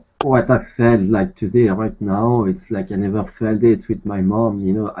energy. What I felt like today, right now, it's like I never felt it with my mom.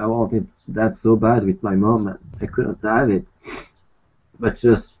 I wanted that so bad with my mom, and I couldn't have it. But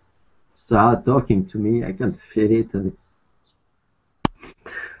just start talking to me, I can feel it, and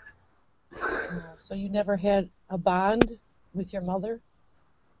So you never had a bond with your mother?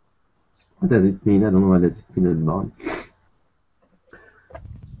 what does it mean? I don't know what does it mean, a bond.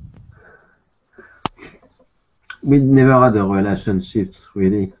 We never had a relationship,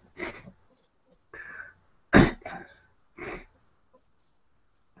 really.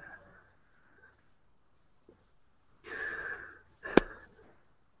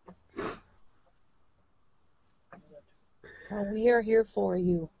 Well, we are here for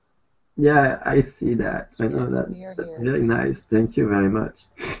you. Yeah, I see that. I know Yes, that. we are That's here. very nice. Thank you very much.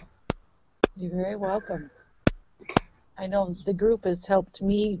 You're very welcome. I know the group has helped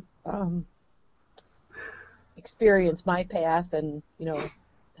me experience my path, and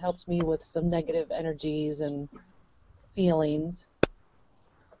helped me with some negative energies and feelings.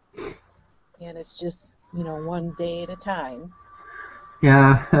 And it's just one day at a time.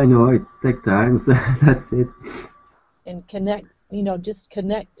 Yeah, I know, it takes time, so that's it. And connect, just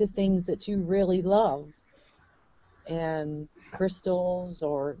connect to things that you really love. And crystals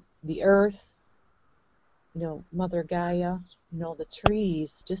or the earth, Mother Gaia, the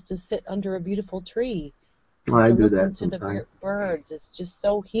trees, just to sit under a beautiful tree I to do listen that to the sometimes. birds. It's just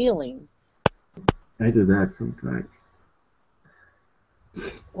so healing. I do that sometimes.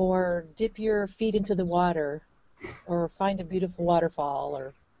 Or dip your feet into the water, or find a beautiful waterfall,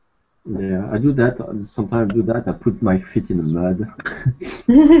 or Yeah, I do that. Sometimes I do that. I put my feet in the mud.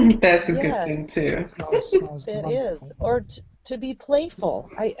 That's a good thing yes, too. Sounds that wonderful. is. Or to be playful.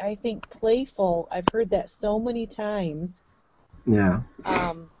 I think playful, I've heard that so many times Yeah,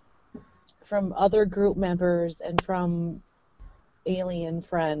 from other group members and from alien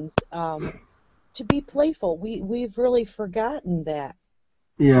friends, to be playful. We've really forgotten that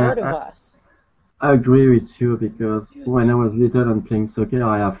part of yeah, us. I agree with you, because when I was little and playing soccer,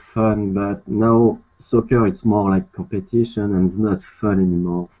 I have fun, but now soccer is more like competition and it's not fun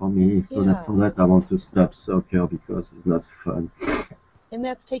anymore for me. So that's Yeah, for that I want to stop soccer, because it's not fun. and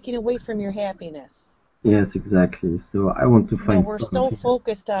that's taking away from your happiness. Yes, exactly. So I want to find We're so something.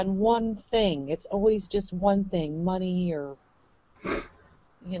 focused on one thing. It's always just one thing, money or,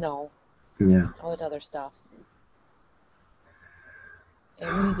 Yeah, all that other stuff.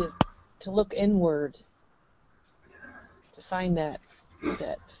 And we need to look inward to find that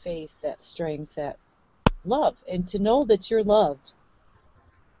faith, that strength, that love, and to know that you're loved.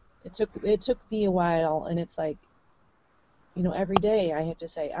 It took me a while, and it's like, every day I have to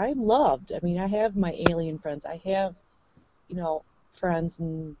say I'm loved. I mean, I have my alien friends. I have, friends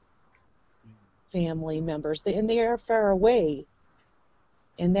and family members, and they are far away,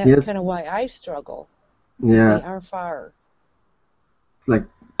 and that's yes, kind of why I struggle, because yeah. they are far. It's like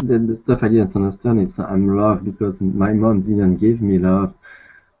the stuff I didn't understand is I'm loved because my mom didn't give me love.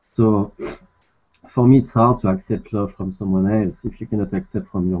 So for me, it's hard to accept love from someone else if you cannot accept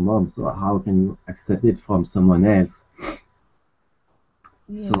from your mom. So how can you accept it from someone else?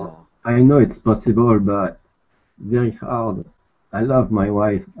 Yeah. So I know it's possible, but very hard. I love my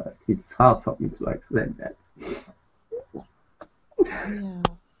wife, but it's hard for me to accept that. Yeah.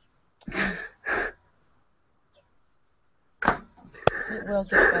 It will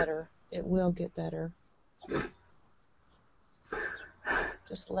get better. It will get better.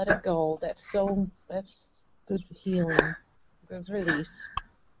 Just let it go. That's good healing, good release.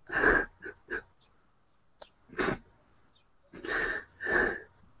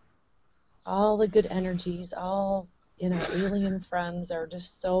 All the good energies, all alien friends are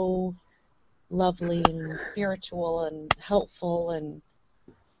just so lovely and spiritual and helpful, and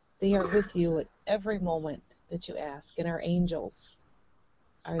they are with you at every moment. that you ask, and our angels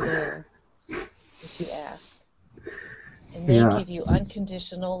are there that you ask. And they give you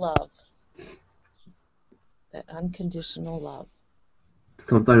unconditional love. That unconditional love.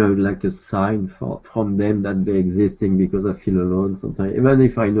 Sometimes I would like a sign from them that they're existing, because I feel alone sometimes. Even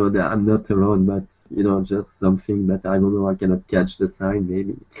if I know that I'm not alone, but you know, just something that I don't know, I cannot catch the sign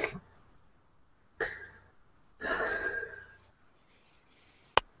maybe.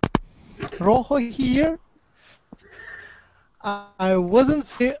 Rohoe here. I wasn't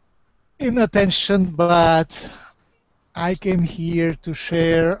in attention, but I came here to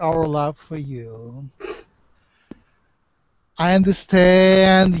share our love for you. I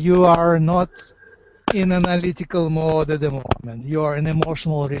understand you are not in analytical mode at the moment. You are in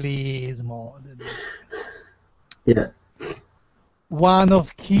emotional release mode. Yeah. One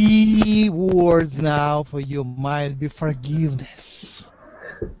of key words now for you might be forgiveness.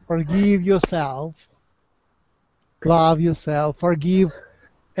 Forgive yourself. Love yourself. Forgive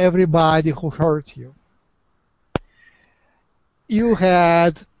everybody who hurt you. You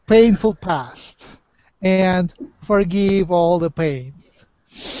had painful past, and forgive all the pains.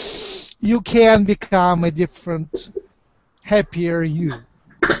 You can become a different, happier you.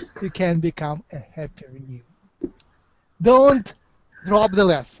 You can become a happier you. Don't drop the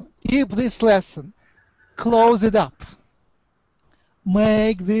lesson. Keep this lesson. Close it up.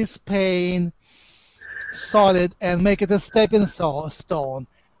 Make this pain solid and make it a stepping stone.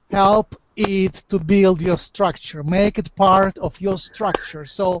 Help it to build your structure. Make it part of your structure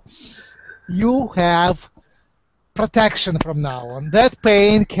so you have protection from now on. That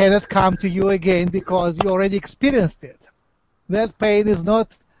pain cannot come to you again because you already experienced it. That pain is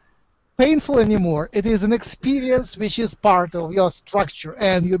not painful anymore. It is an experience which is part of your structure,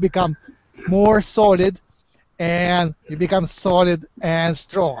 and you become more solid, and you become solid and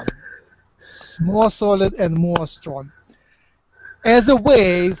strong. More solid and more strong. As a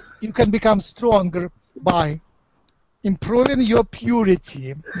wave, you can become stronger by improving your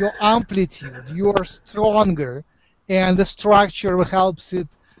purity, your amplitude. You are stronger, and the structure helps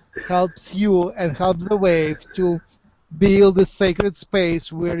you and helps the wave to build a sacred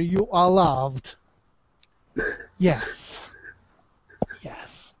space where you are loved. Yes.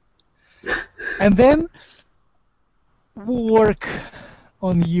 Yes. And then work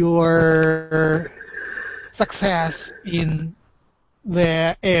on your success in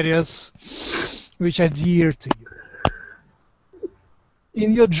the areas which are dear to you.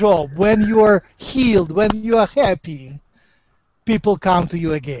 In your job, when you are healed, when you are happy, people come to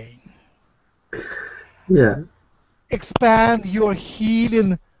you again. Yeah. Expand your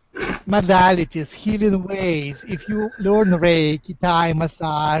healing modalities, healing ways. If you learn Reiki, Thai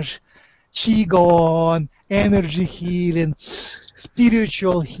massage, Qigong, energy healing,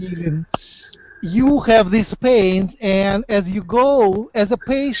 spiritual healing, you have these pains, and as you go as a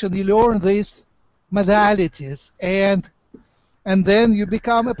patient, you learn these modalities, and then you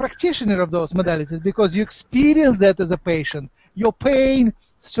become a practitioner of those modalities because you experience that as a patient. Your pain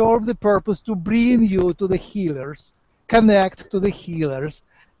serves the purpose to bring you to the healers, connect to the healers.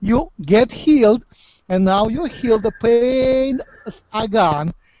 You get healed, and now you're healed. The pains are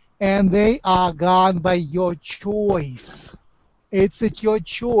gone, and they are gone by your choice. It's at your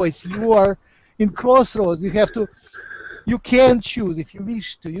choice. You are in crossroads. You can choose if you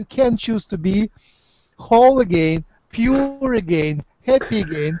wish to. You can choose to be whole again, pure again, happy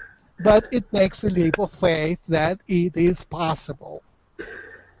again, but it takes a leap of faith that it is possible.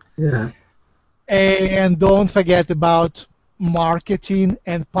 Yeah. And don't forget about marketing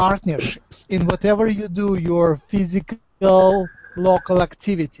and partnerships. In whatever you do, your physical, local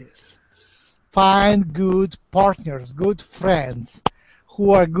activities, find good partners, good friends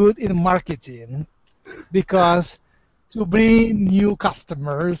who are good in marketing, because to bring new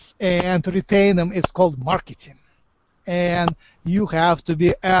customers and to retain them is called marketing. And you have to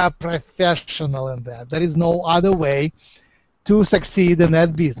be a professional in that. There is no other way to succeed in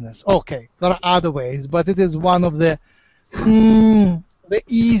that business. Okay, there are other ways, but it is one of the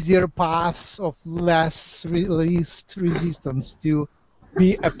easier paths of least resistance to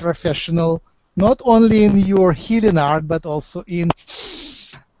be a professional, not only in your healing art, but also in,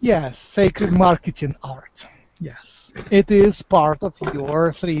 yes, sacred marketing art. Yes, it is part of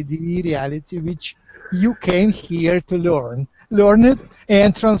your 3D reality, which you came here to learn. Learn it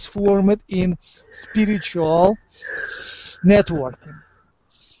and transform it in spiritual networking.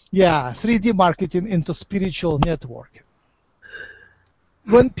 Yeah, 3D marketing into spiritual networking.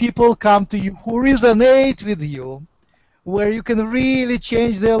 When people come to you who resonate with you, where you can really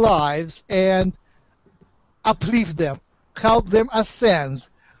change their lives and uplift them, help them ascend,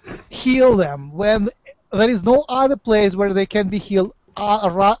 heal them, when there is no other place where they can be healed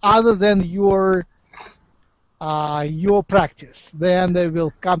other than your practice. Then they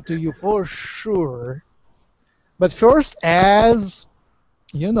will come to you for sure. But first, as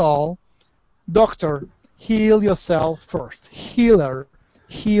you know, doctor, heal yourself first. Healer,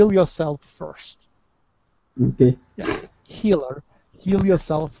 heal yourself first. Okay. Yes, healer, heal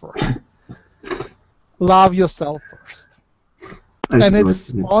yourself first. Love yourself first. And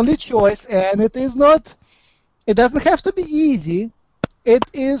it's only choice, and it is not, it doesn't have to be easy. It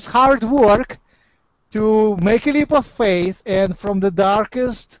is hard work to make a leap of faith and from the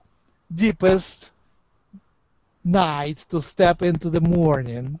darkest, deepest night to step into the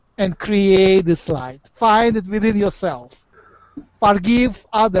morning and create this light. Find it within yourself. Forgive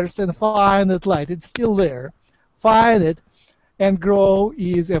others and find that light. It's still there. Find it and grow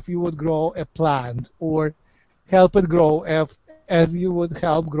as if you would grow a plant, or help it grow as you would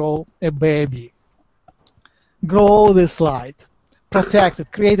help grow a baby. Grow this light. Protect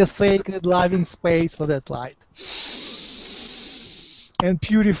it. Create a sacred, loving space for that light. And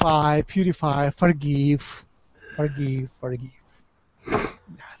purify, purify, forgive, forgive, forgive.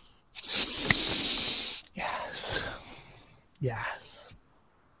 Yes. Yes. Yes.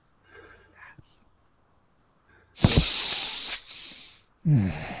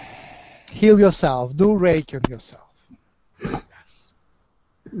 Yes. Heal yourself. Do Reiki on yourself. Yes.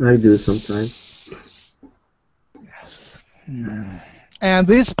 I do sometimes. Yes. And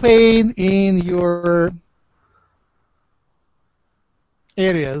this pain in your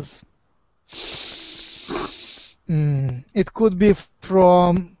areas, it could be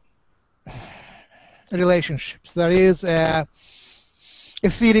from relationships. There is a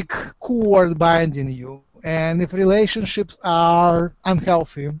etheric cord binding you, and if relationships are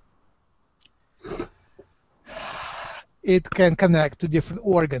unhealthy, it can connect to different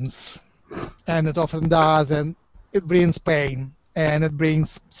organs, and it often does, and it brings pain and it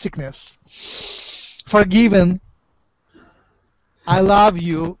brings sickness. Forgiven, I love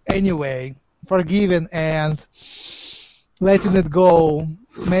you anyway. Forgiven and letting it go,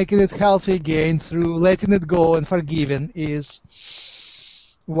 making it healthy again through letting it go and forgiving is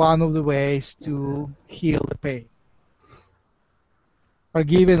one of the ways to heal the pain.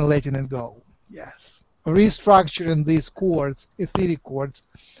 Forgiving and letting it go, yes. Restructuring these cords, etheric cords.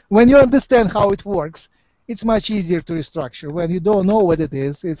 When you understand how it works, it's much easier to restructure. When you don't know what it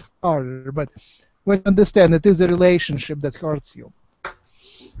is, it's harder. But when you understand it is a relationship that hurts you,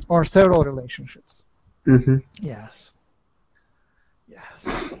 or several relationships. Mm-hmm. Yes. Yes.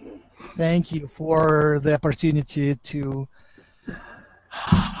 Thank you for the opportunity to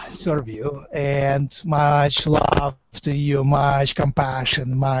serve you, and much love to you, much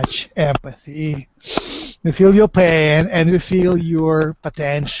compassion, much empathy. We feel your pain and we feel your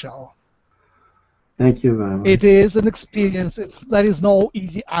potential. Thank you very much. It is an experience. There is no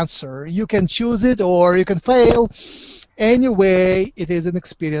easy answer. You can choose it or you can fail. Anyway, it is an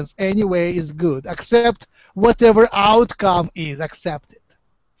experience. Anyway is good. Accept whatever outcome is. Accept it.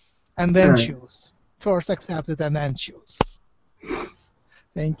 And then choose. First accept it and then choose.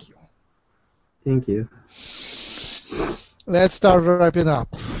 Thank you. Thank you. Let's start wrapping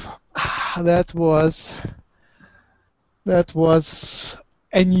up. That was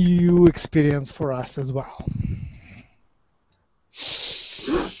a new experience for us as well.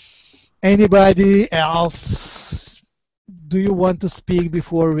 Anybody else? Do you want to speak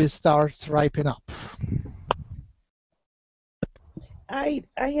before we start wrapping up? I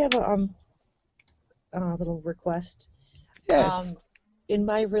have a little request. Yes. In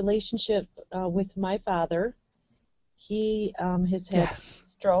my relationship with my father, he has had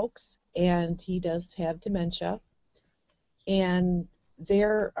strokes and he does have dementia. And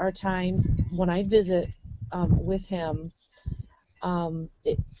there are times when I visit with him,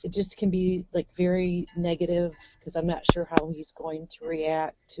 it just can be like very negative because I'm not sure how he's going to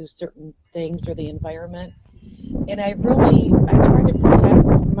react to certain things or the environment. And I try to protect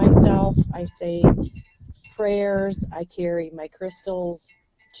myself. I say prayers, I carry my crystals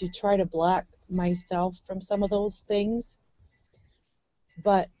to try to block myself from some of those things.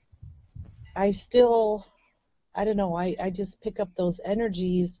 But I still, I don't know, I just pick up those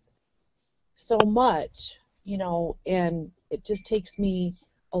energies so much, you know, and it just takes me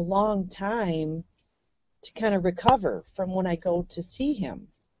a long time to kind of recover from when I go to see him.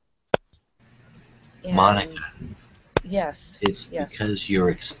 And Monica. Yes. It's because you're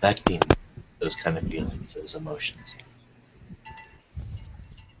expecting those kind of feelings, those emotions.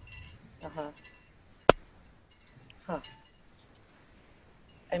 Uh-huh. Huh.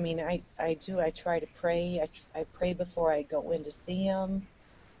 I mean, I try to pray. I pray before I go in to see him.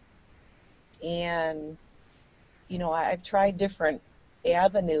 And, you know, I've tried different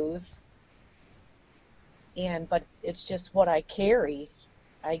avenues, but it's just what I carry,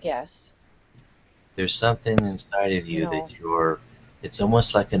 I guess. There's something inside of you that it's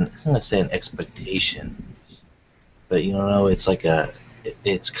almost like I'm going to say an expectation, but you know, it's like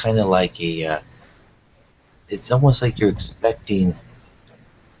it's kind of like it's almost like you're expecting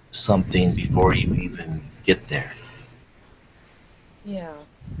something before you even get there. Yeah.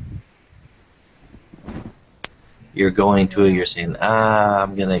 You're going to it, you're saying,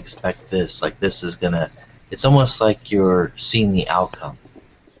 I'm going to expect this, like this is going to, it's almost like you're seeing the outcome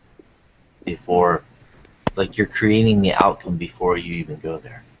before, like you're creating the outcome before you even go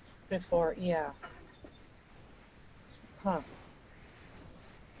there. Before, yeah. Huh.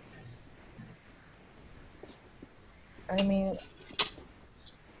 I mean,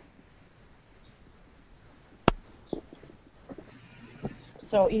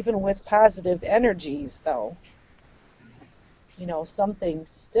 so even with positive energies, though, you know, some things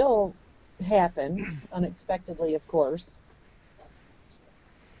still happen unexpectedly, of course.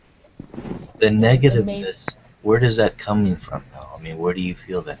 The negativeness, where does that coming from, though? I mean, where do you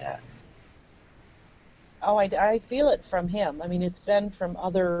feel that at? Oh, I feel it from him. I mean, it's been from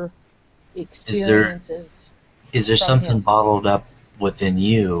other experiences. Is there something him. bottled up within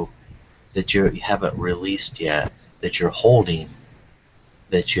you that you haven't released yet, that you're holding,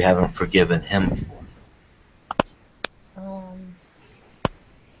 that you haven't forgiven him for?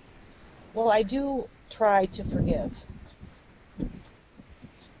 Well, I do try to forgive.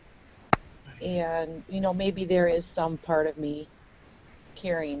 And, you know, maybe there is some part of me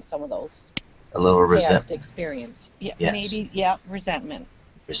carrying some of those A little past resentment. experience. Yeah, Yes. maybe, yeah, resentment.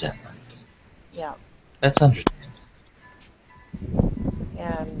 Resentment. Yeah. That's understandable.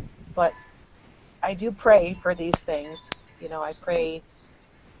 But I do pray for these things. You know, I pray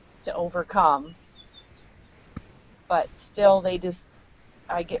to overcome. But still,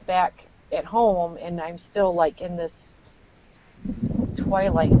 I get back at home and I'm still like in this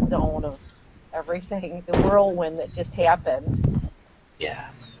twilight zone of everything, the whirlwind that just happened. Yeah.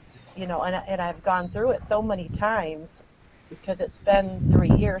 You know, and I've gone through it so many times because it's been 3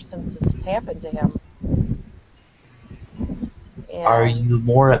 years since this happened to him. And Are you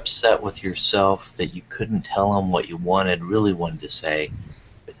more upset with yourself that you couldn't tell him what you really wanted to say,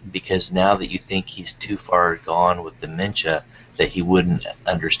 because now that you think he's too far gone with dementia, that he wouldn't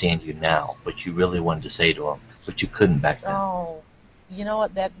understand you now, what you really wanted to say to him, but you couldn't back then? Oh, you know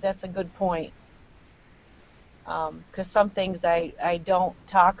what? That's a good point. Because some things I don't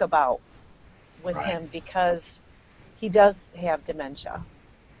talk about with Right. him because he does have dementia.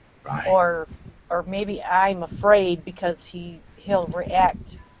 Right. Or maybe I'm afraid because he'll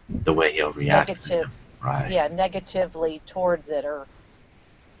react The way he'll react. negative. Right. Yeah, negatively towards it, or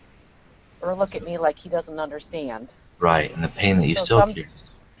look at me like he doesn't understand. Right, and the pain that you So still some- carry.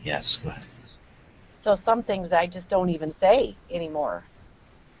 Yes, go ahead. So some things I just don't even say anymore.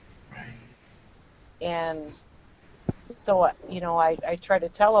 Right. And so, you know, I try to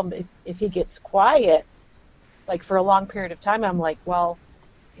tell him if he gets quiet, like for a long period of time, I'm like, well,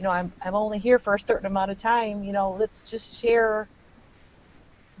 you know, I'm only here for a certain amount of time, you know, let's just share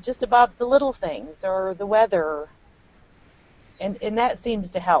just about the little things or the weather. And that seems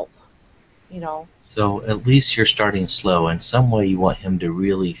to help, you know. So at least you're starting slow. In some way you want him to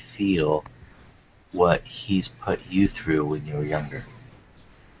really feel what he's put you through when you were younger.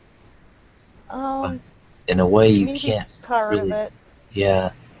 In a way you Maybe can't part really, of it.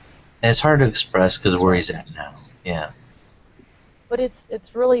 Yeah. And it's hard to express because of where he's at now. Yeah. But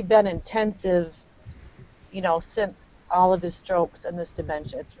it's really been intensive, you know, since all of his strokes and this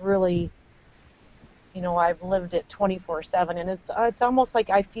dementia. It's really, you know, I've lived it 24/7, and it's almost like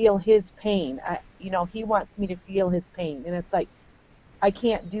I feel his pain. You know, he wants me to feel his pain, and it's like I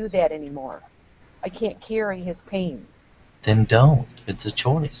can't do that anymore. I can't carry his pain. Then don't. It's a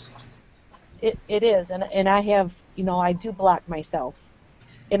choice. It is, and I have, you know, I do block myself,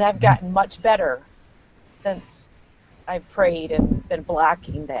 and I've gotten much better since I've prayed and been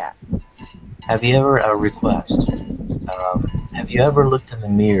blocking that. Have you ever, a request, have you ever looked in the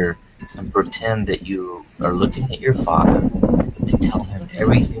mirror and pretend that you are looking at your father and tell him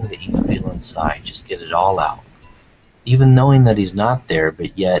everything that you feel inside, just get it all out? Even knowing that he's not there,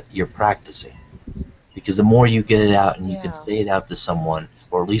 but yet you're practicing. Because the more you get it out and you can say it out to someone,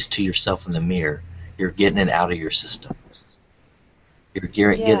 or at least to yourself in the mirror, you're getting it out of your system. You're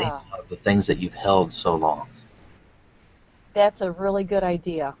getting out the things that you've held so long. That's a really good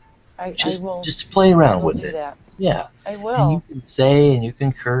idea. I will just play around with it. That. Yeah. I will. And you can say and you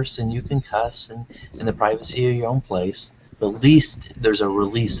can curse and you can cuss and in the privacy of your own place, but at least there's a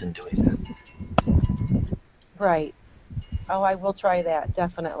release in doing that. Right. Oh, I will try that,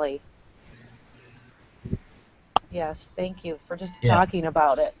 definitely. Yes, thank you for just talking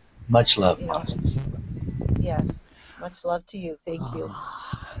about it. Much love, You know, yes, much love to you. Thank you.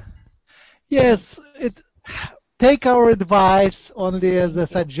 Yes, take our advice only as a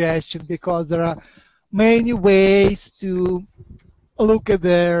suggestion, because there are many ways to look at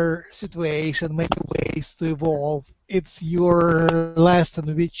their situation, many ways to evolve. It's your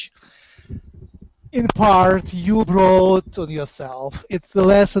lesson which in part you brought on yourself. It's the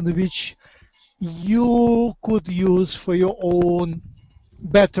lesson which you could use for your own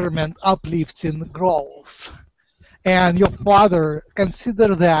betterment, uplifting, growth. And your father,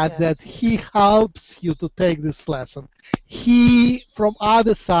 consider that he helps you to take this lesson. He, from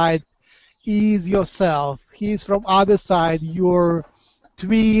other side, is yourself. He is from other side, your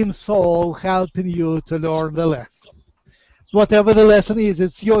twin soul helping you to learn the lesson. Whatever the lesson is,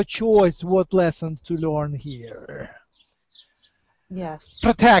 it's your choice what lesson to learn here. Yes.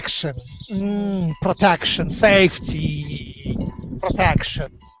 Protection. Protection, safety,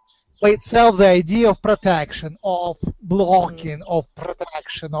 protection. By itself, the idea of protection, of blocking, of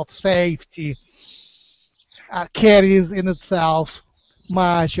protection, of safety, carries in itself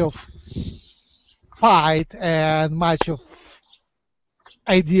much of fight and much of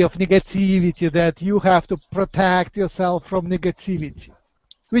idea of negativity, that you have to protect yourself from negativity,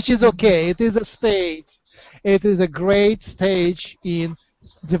 which is okay. It is a stage. It is a great stage in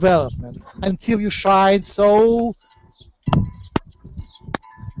development until you shine so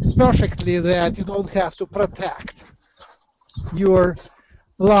perfectly that you don't have to protect. Your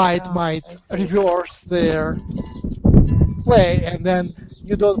light might reverse their way, and then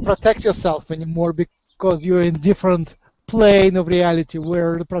you don't protect yourself anymore because you're in different plane of reality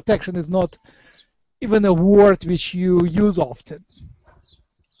where the protection is not even a word which you use often,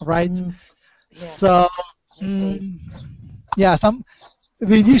 right? So yeah,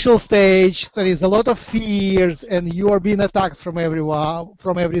 the initial stage, there is a lot of fears and you are being attacked from everyone,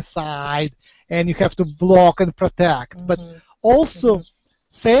 from every side, and you have to block and protect. But also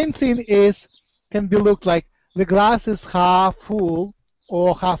same thing can be looked like the glass is half full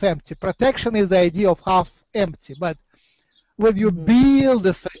or half empty. Protection is the idea of half empty, but when you build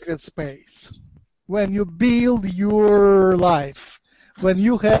a sacred space, when you build your life, when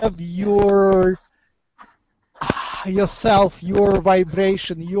you have yourself, your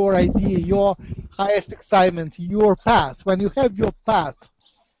vibration, your idea, your highest excitement, your path, when you have your path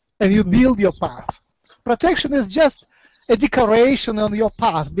and you build your path, protection is just a decoration on your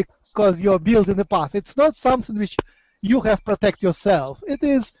path because you're building the path. It's not something which you have protect yourself. It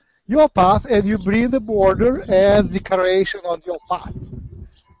is your path, and you bring the border as decoration on your path.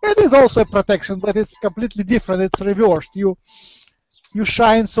 It is also a protection, but it's completely different. It's reversed. You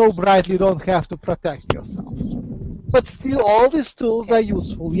shine so brightly, you don't have to protect yourself. But still, all these tools are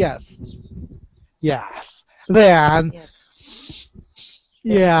useful. Yes. Yes. Then,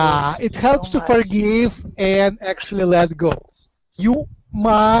 yeah, it helps to forgive and actually let go. You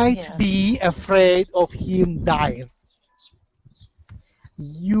might be afraid of him dying.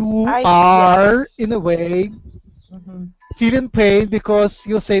 You are, in a way, feeling pain because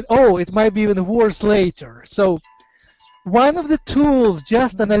you say, oh, it might be even worse later. So one of the tools,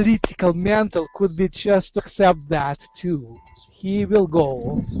 just analytical, mental, could be just to accept that too. He will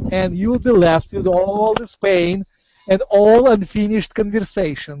go, and you'll be left with all this pain and all unfinished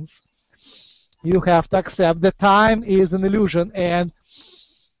conversations. You have to accept that time is an illusion, and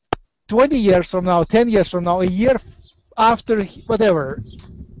 20 years from now, 10 years from now, a year after, whatever,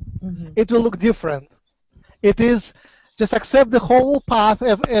 it will look different. It is, just accept the whole path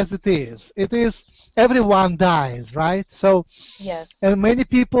as it is. It is, everyone dies, right? So, and many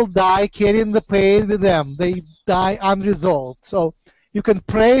people die carrying the pain with them. They die unresolved. So you can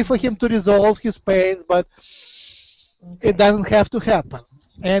pray for him to resolve his pains, but it doesn't have to happen.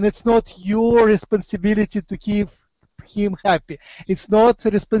 And it's not your responsibility to keep him happy. It's not the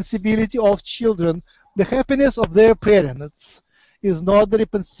responsibility of children. The happiness of their parents is not the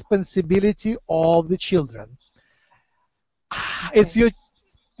responsibility of the children. It's your,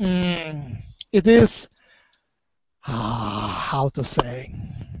 it is, how to say,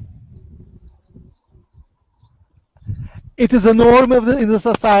 it is a norm in the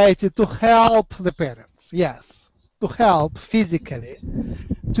society to help the parents, yes, to help physically,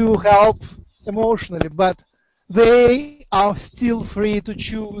 to help emotionally, but they are still free to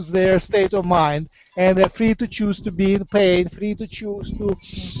choose their state of mind, and they're free to choose to be in pain, free to choose to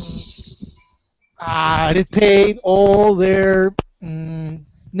retain all their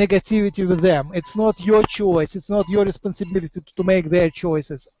negativity with them. It's not your choice. It's not your responsibility to make their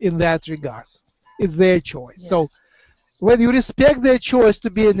choices in that regard. It's their choice. Yes. So when you respect their choice to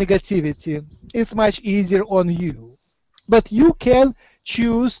be in negativity, it's much easier on you. But you can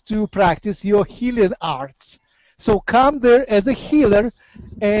choose to practice your healing arts. So come there as a healer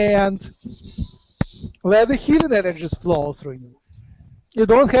and let the healing energies flow through you. You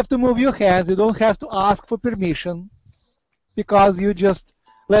don't have to move your hands. You don't have to ask for permission, because you just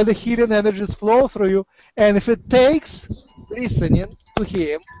let the healing energies flow through you. And if it takes listening to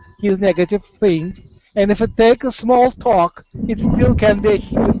him, his negative things, and if it takes a small talk, it still can be a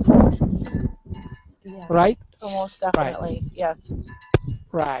healing process. Yes. Right? Oh, most definitely. Right. Yes.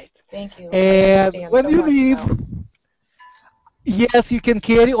 Right. Thank you. And when so you much leave, now. yes, you can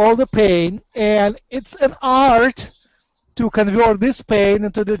carry all the pain, and it's an art to convert this pain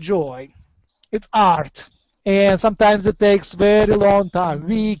into the joy. It's art. And sometimes it takes very long time,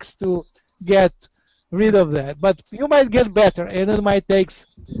 weeks, to get rid of that. But you might get better, and it might take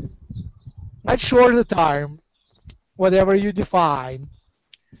much shorter time, whatever you define,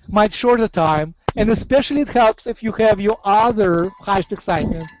 much shorter time. And especially it helps if you have your other highest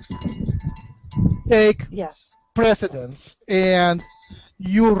excitement take Yes. precedence, and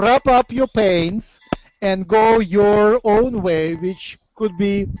you wrap up your pains and go your own way, which could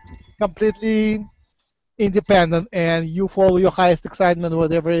be completely independent, and you follow your highest excitement,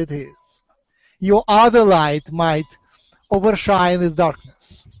 whatever it is. Your other light might overshine this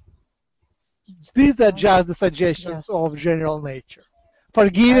darkness. These are just the suggestions of general nature.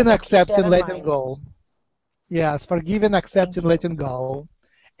 Forgiving, accepting, letting go. Yes, forgiving, accepting, letting go,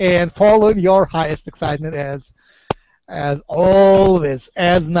 and following your highest excitement as always,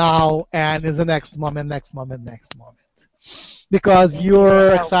 as now, and in the next moment, next moment, next moment. Because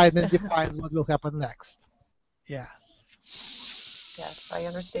your excitement defines what will happen next. Yes. Yes, I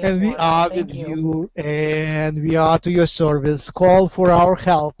understand. And we are with you, and we are to your service. Call for our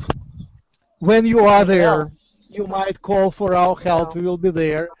help. When you are there, you might call for our help. We will be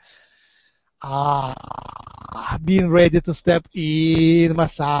there. Being ready to step in,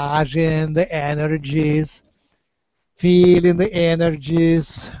 massaging the energies, feeling the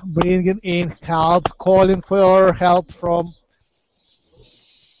energies, bringing in help, calling for help from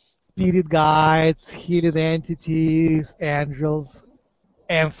spirit guides, healing entities, angels,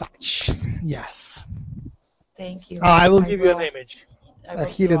 and such. Yes. Thank you. I will give you an image, a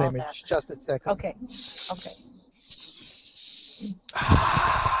healing image. That. Just a second. Okay. Okay.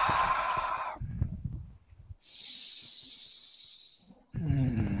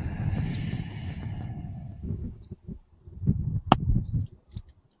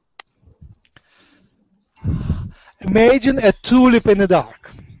 Imagine a tulip in the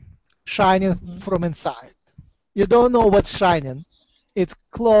dark, shining from inside. You don't know what's shining. It's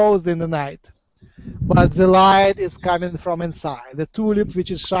closed in the night. But the light is coming from inside. The tulip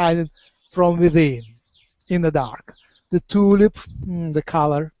which is shining from within, in the dark. The tulip, the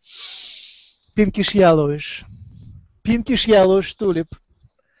color, pinkish yellowish. Pinkish yellowish tulip.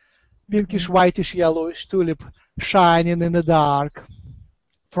 Pinkish whitish yellowish tulip shining in the dark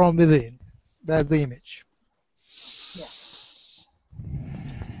from within. That's the image.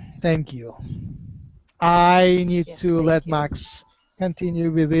 Thank you. I need to let Max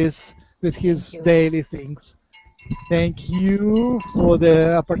continue with this, with his daily things. Thank you for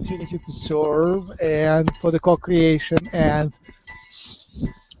the opportunity to serve and for the co-creation, and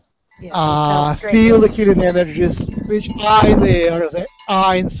feel the healing energies which are there, they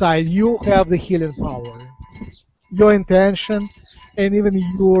are inside. You have the healing power. Your intention, and even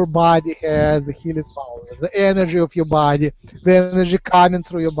your body has the healing power. The energy of your body, the energy coming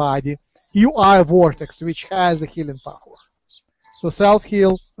through your body. You are a vortex which has the healing power. So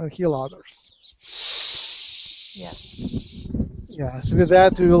self-heal and heal others. Yes. Yes, with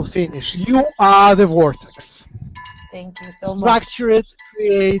that we will finish. You are the vortex. Thank you so much. Structure it,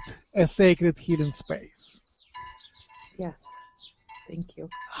 create a sacred healing space. Yes. Thank you.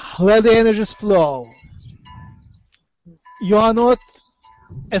 Let the energies flow. You are not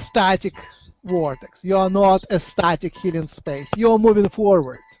a static vortex. You are not a static healing space. You are moving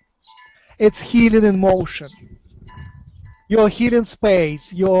forward. It's healing in motion. Your healing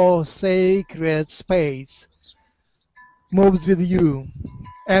space, your sacred space, moves with you.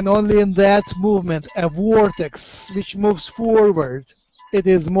 And only in that movement, a vortex which moves forward, it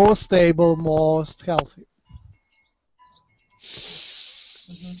is most stable, most healthy.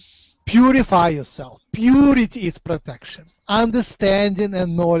 Purify yourself. Purity is protection. Understanding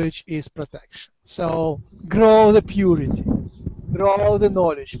and knowledge is protection. So grow the purity. Grow the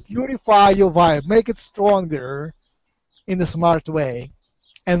knowledge. Purify your vibe. Make it stronger in a smart way.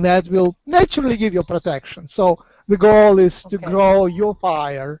 And that will naturally give you protection. So the goal is to grow your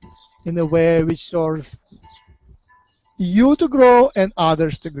fire in a way which serves you to grow and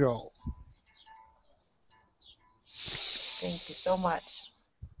others to grow. Thank you so much.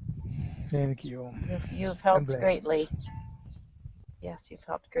 Thank you. You've And helped blessings. greatly. Yes, you've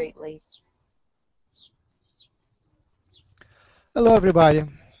helped greatly. Hello, everybody.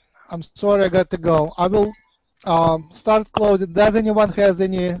 I'm sorry I got to go. I will start closing. Does anyone have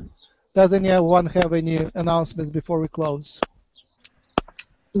any announcements before we close?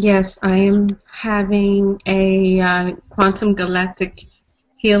 Yes, I am having a quantum galactic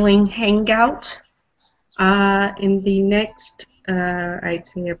healing hangout in the next, I'd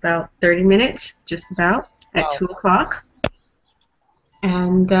say about 30 minutes, just about, at 2 o'clock.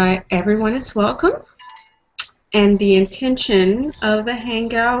 And everyone is welcome. And the intention of the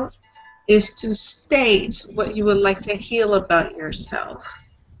hangout is to state what you would like to heal about yourself.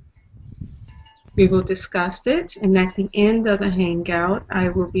 We will discuss it, and at the end of the hangout, I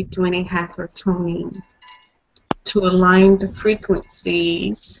will be doing a hacker toning to align the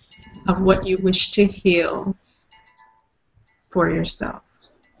frequencies of what you wish to heal for yourself.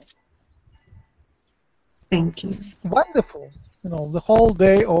 Thank you. Wonderful. You know, the whole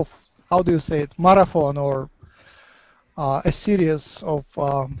day of, how do you say it, marathon or a series of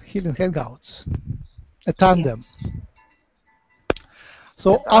healing hangouts, a tandem. Yes.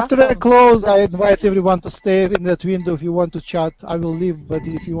 So That's after I awesome. close, I invite everyone to stay in that window. If you want to chat, I will leave, but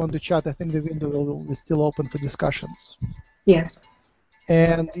if you want to chat, I think the window will be still open for discussions. Yes.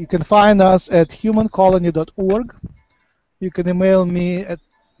 And you can find us at humancolony.org. You can email me at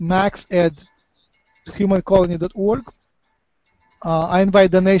max@humancolony.org. I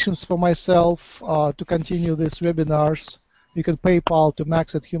invite donations for myself to continue these webinars. You can PayPal to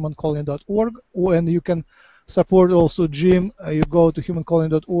max@humancolony.org, and you can support also Jim. You go to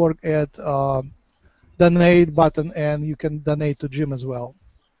humancolony.org at donate button, and you can donate to Jim as well.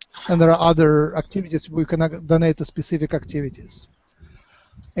 And there are other activities we can donate to specific activities.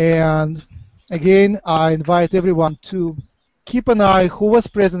 And again, I invite everyone to keep an eye who was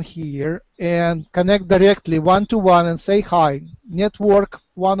present here and connect directly one-to-one and say hi. Network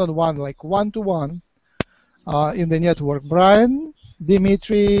one-on-one, like one-to-one in the network. Brian,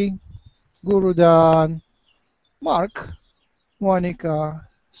 Dimitri, Gurudan, Mark, Monica,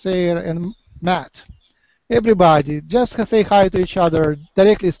 Sayer, and Matt. Everybody, just say hi to each other.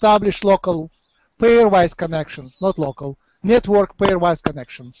 Directly establish local pairwise connections, not local, network pairwise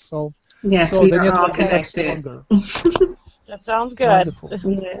connections. So, Yes, so we the are all network becomes connected. stronger. That sounds good. Wonderful.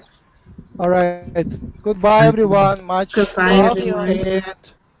 Yes. All right. Goodbye, everyone. Much Goodbye, love, everyone.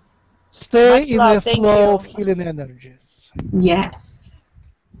 and stay Much in love. the Thank flow you. of healing energies. Yes.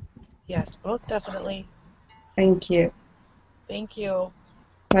 Yes, most definitely. Thank you. Thank you.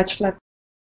 Much love.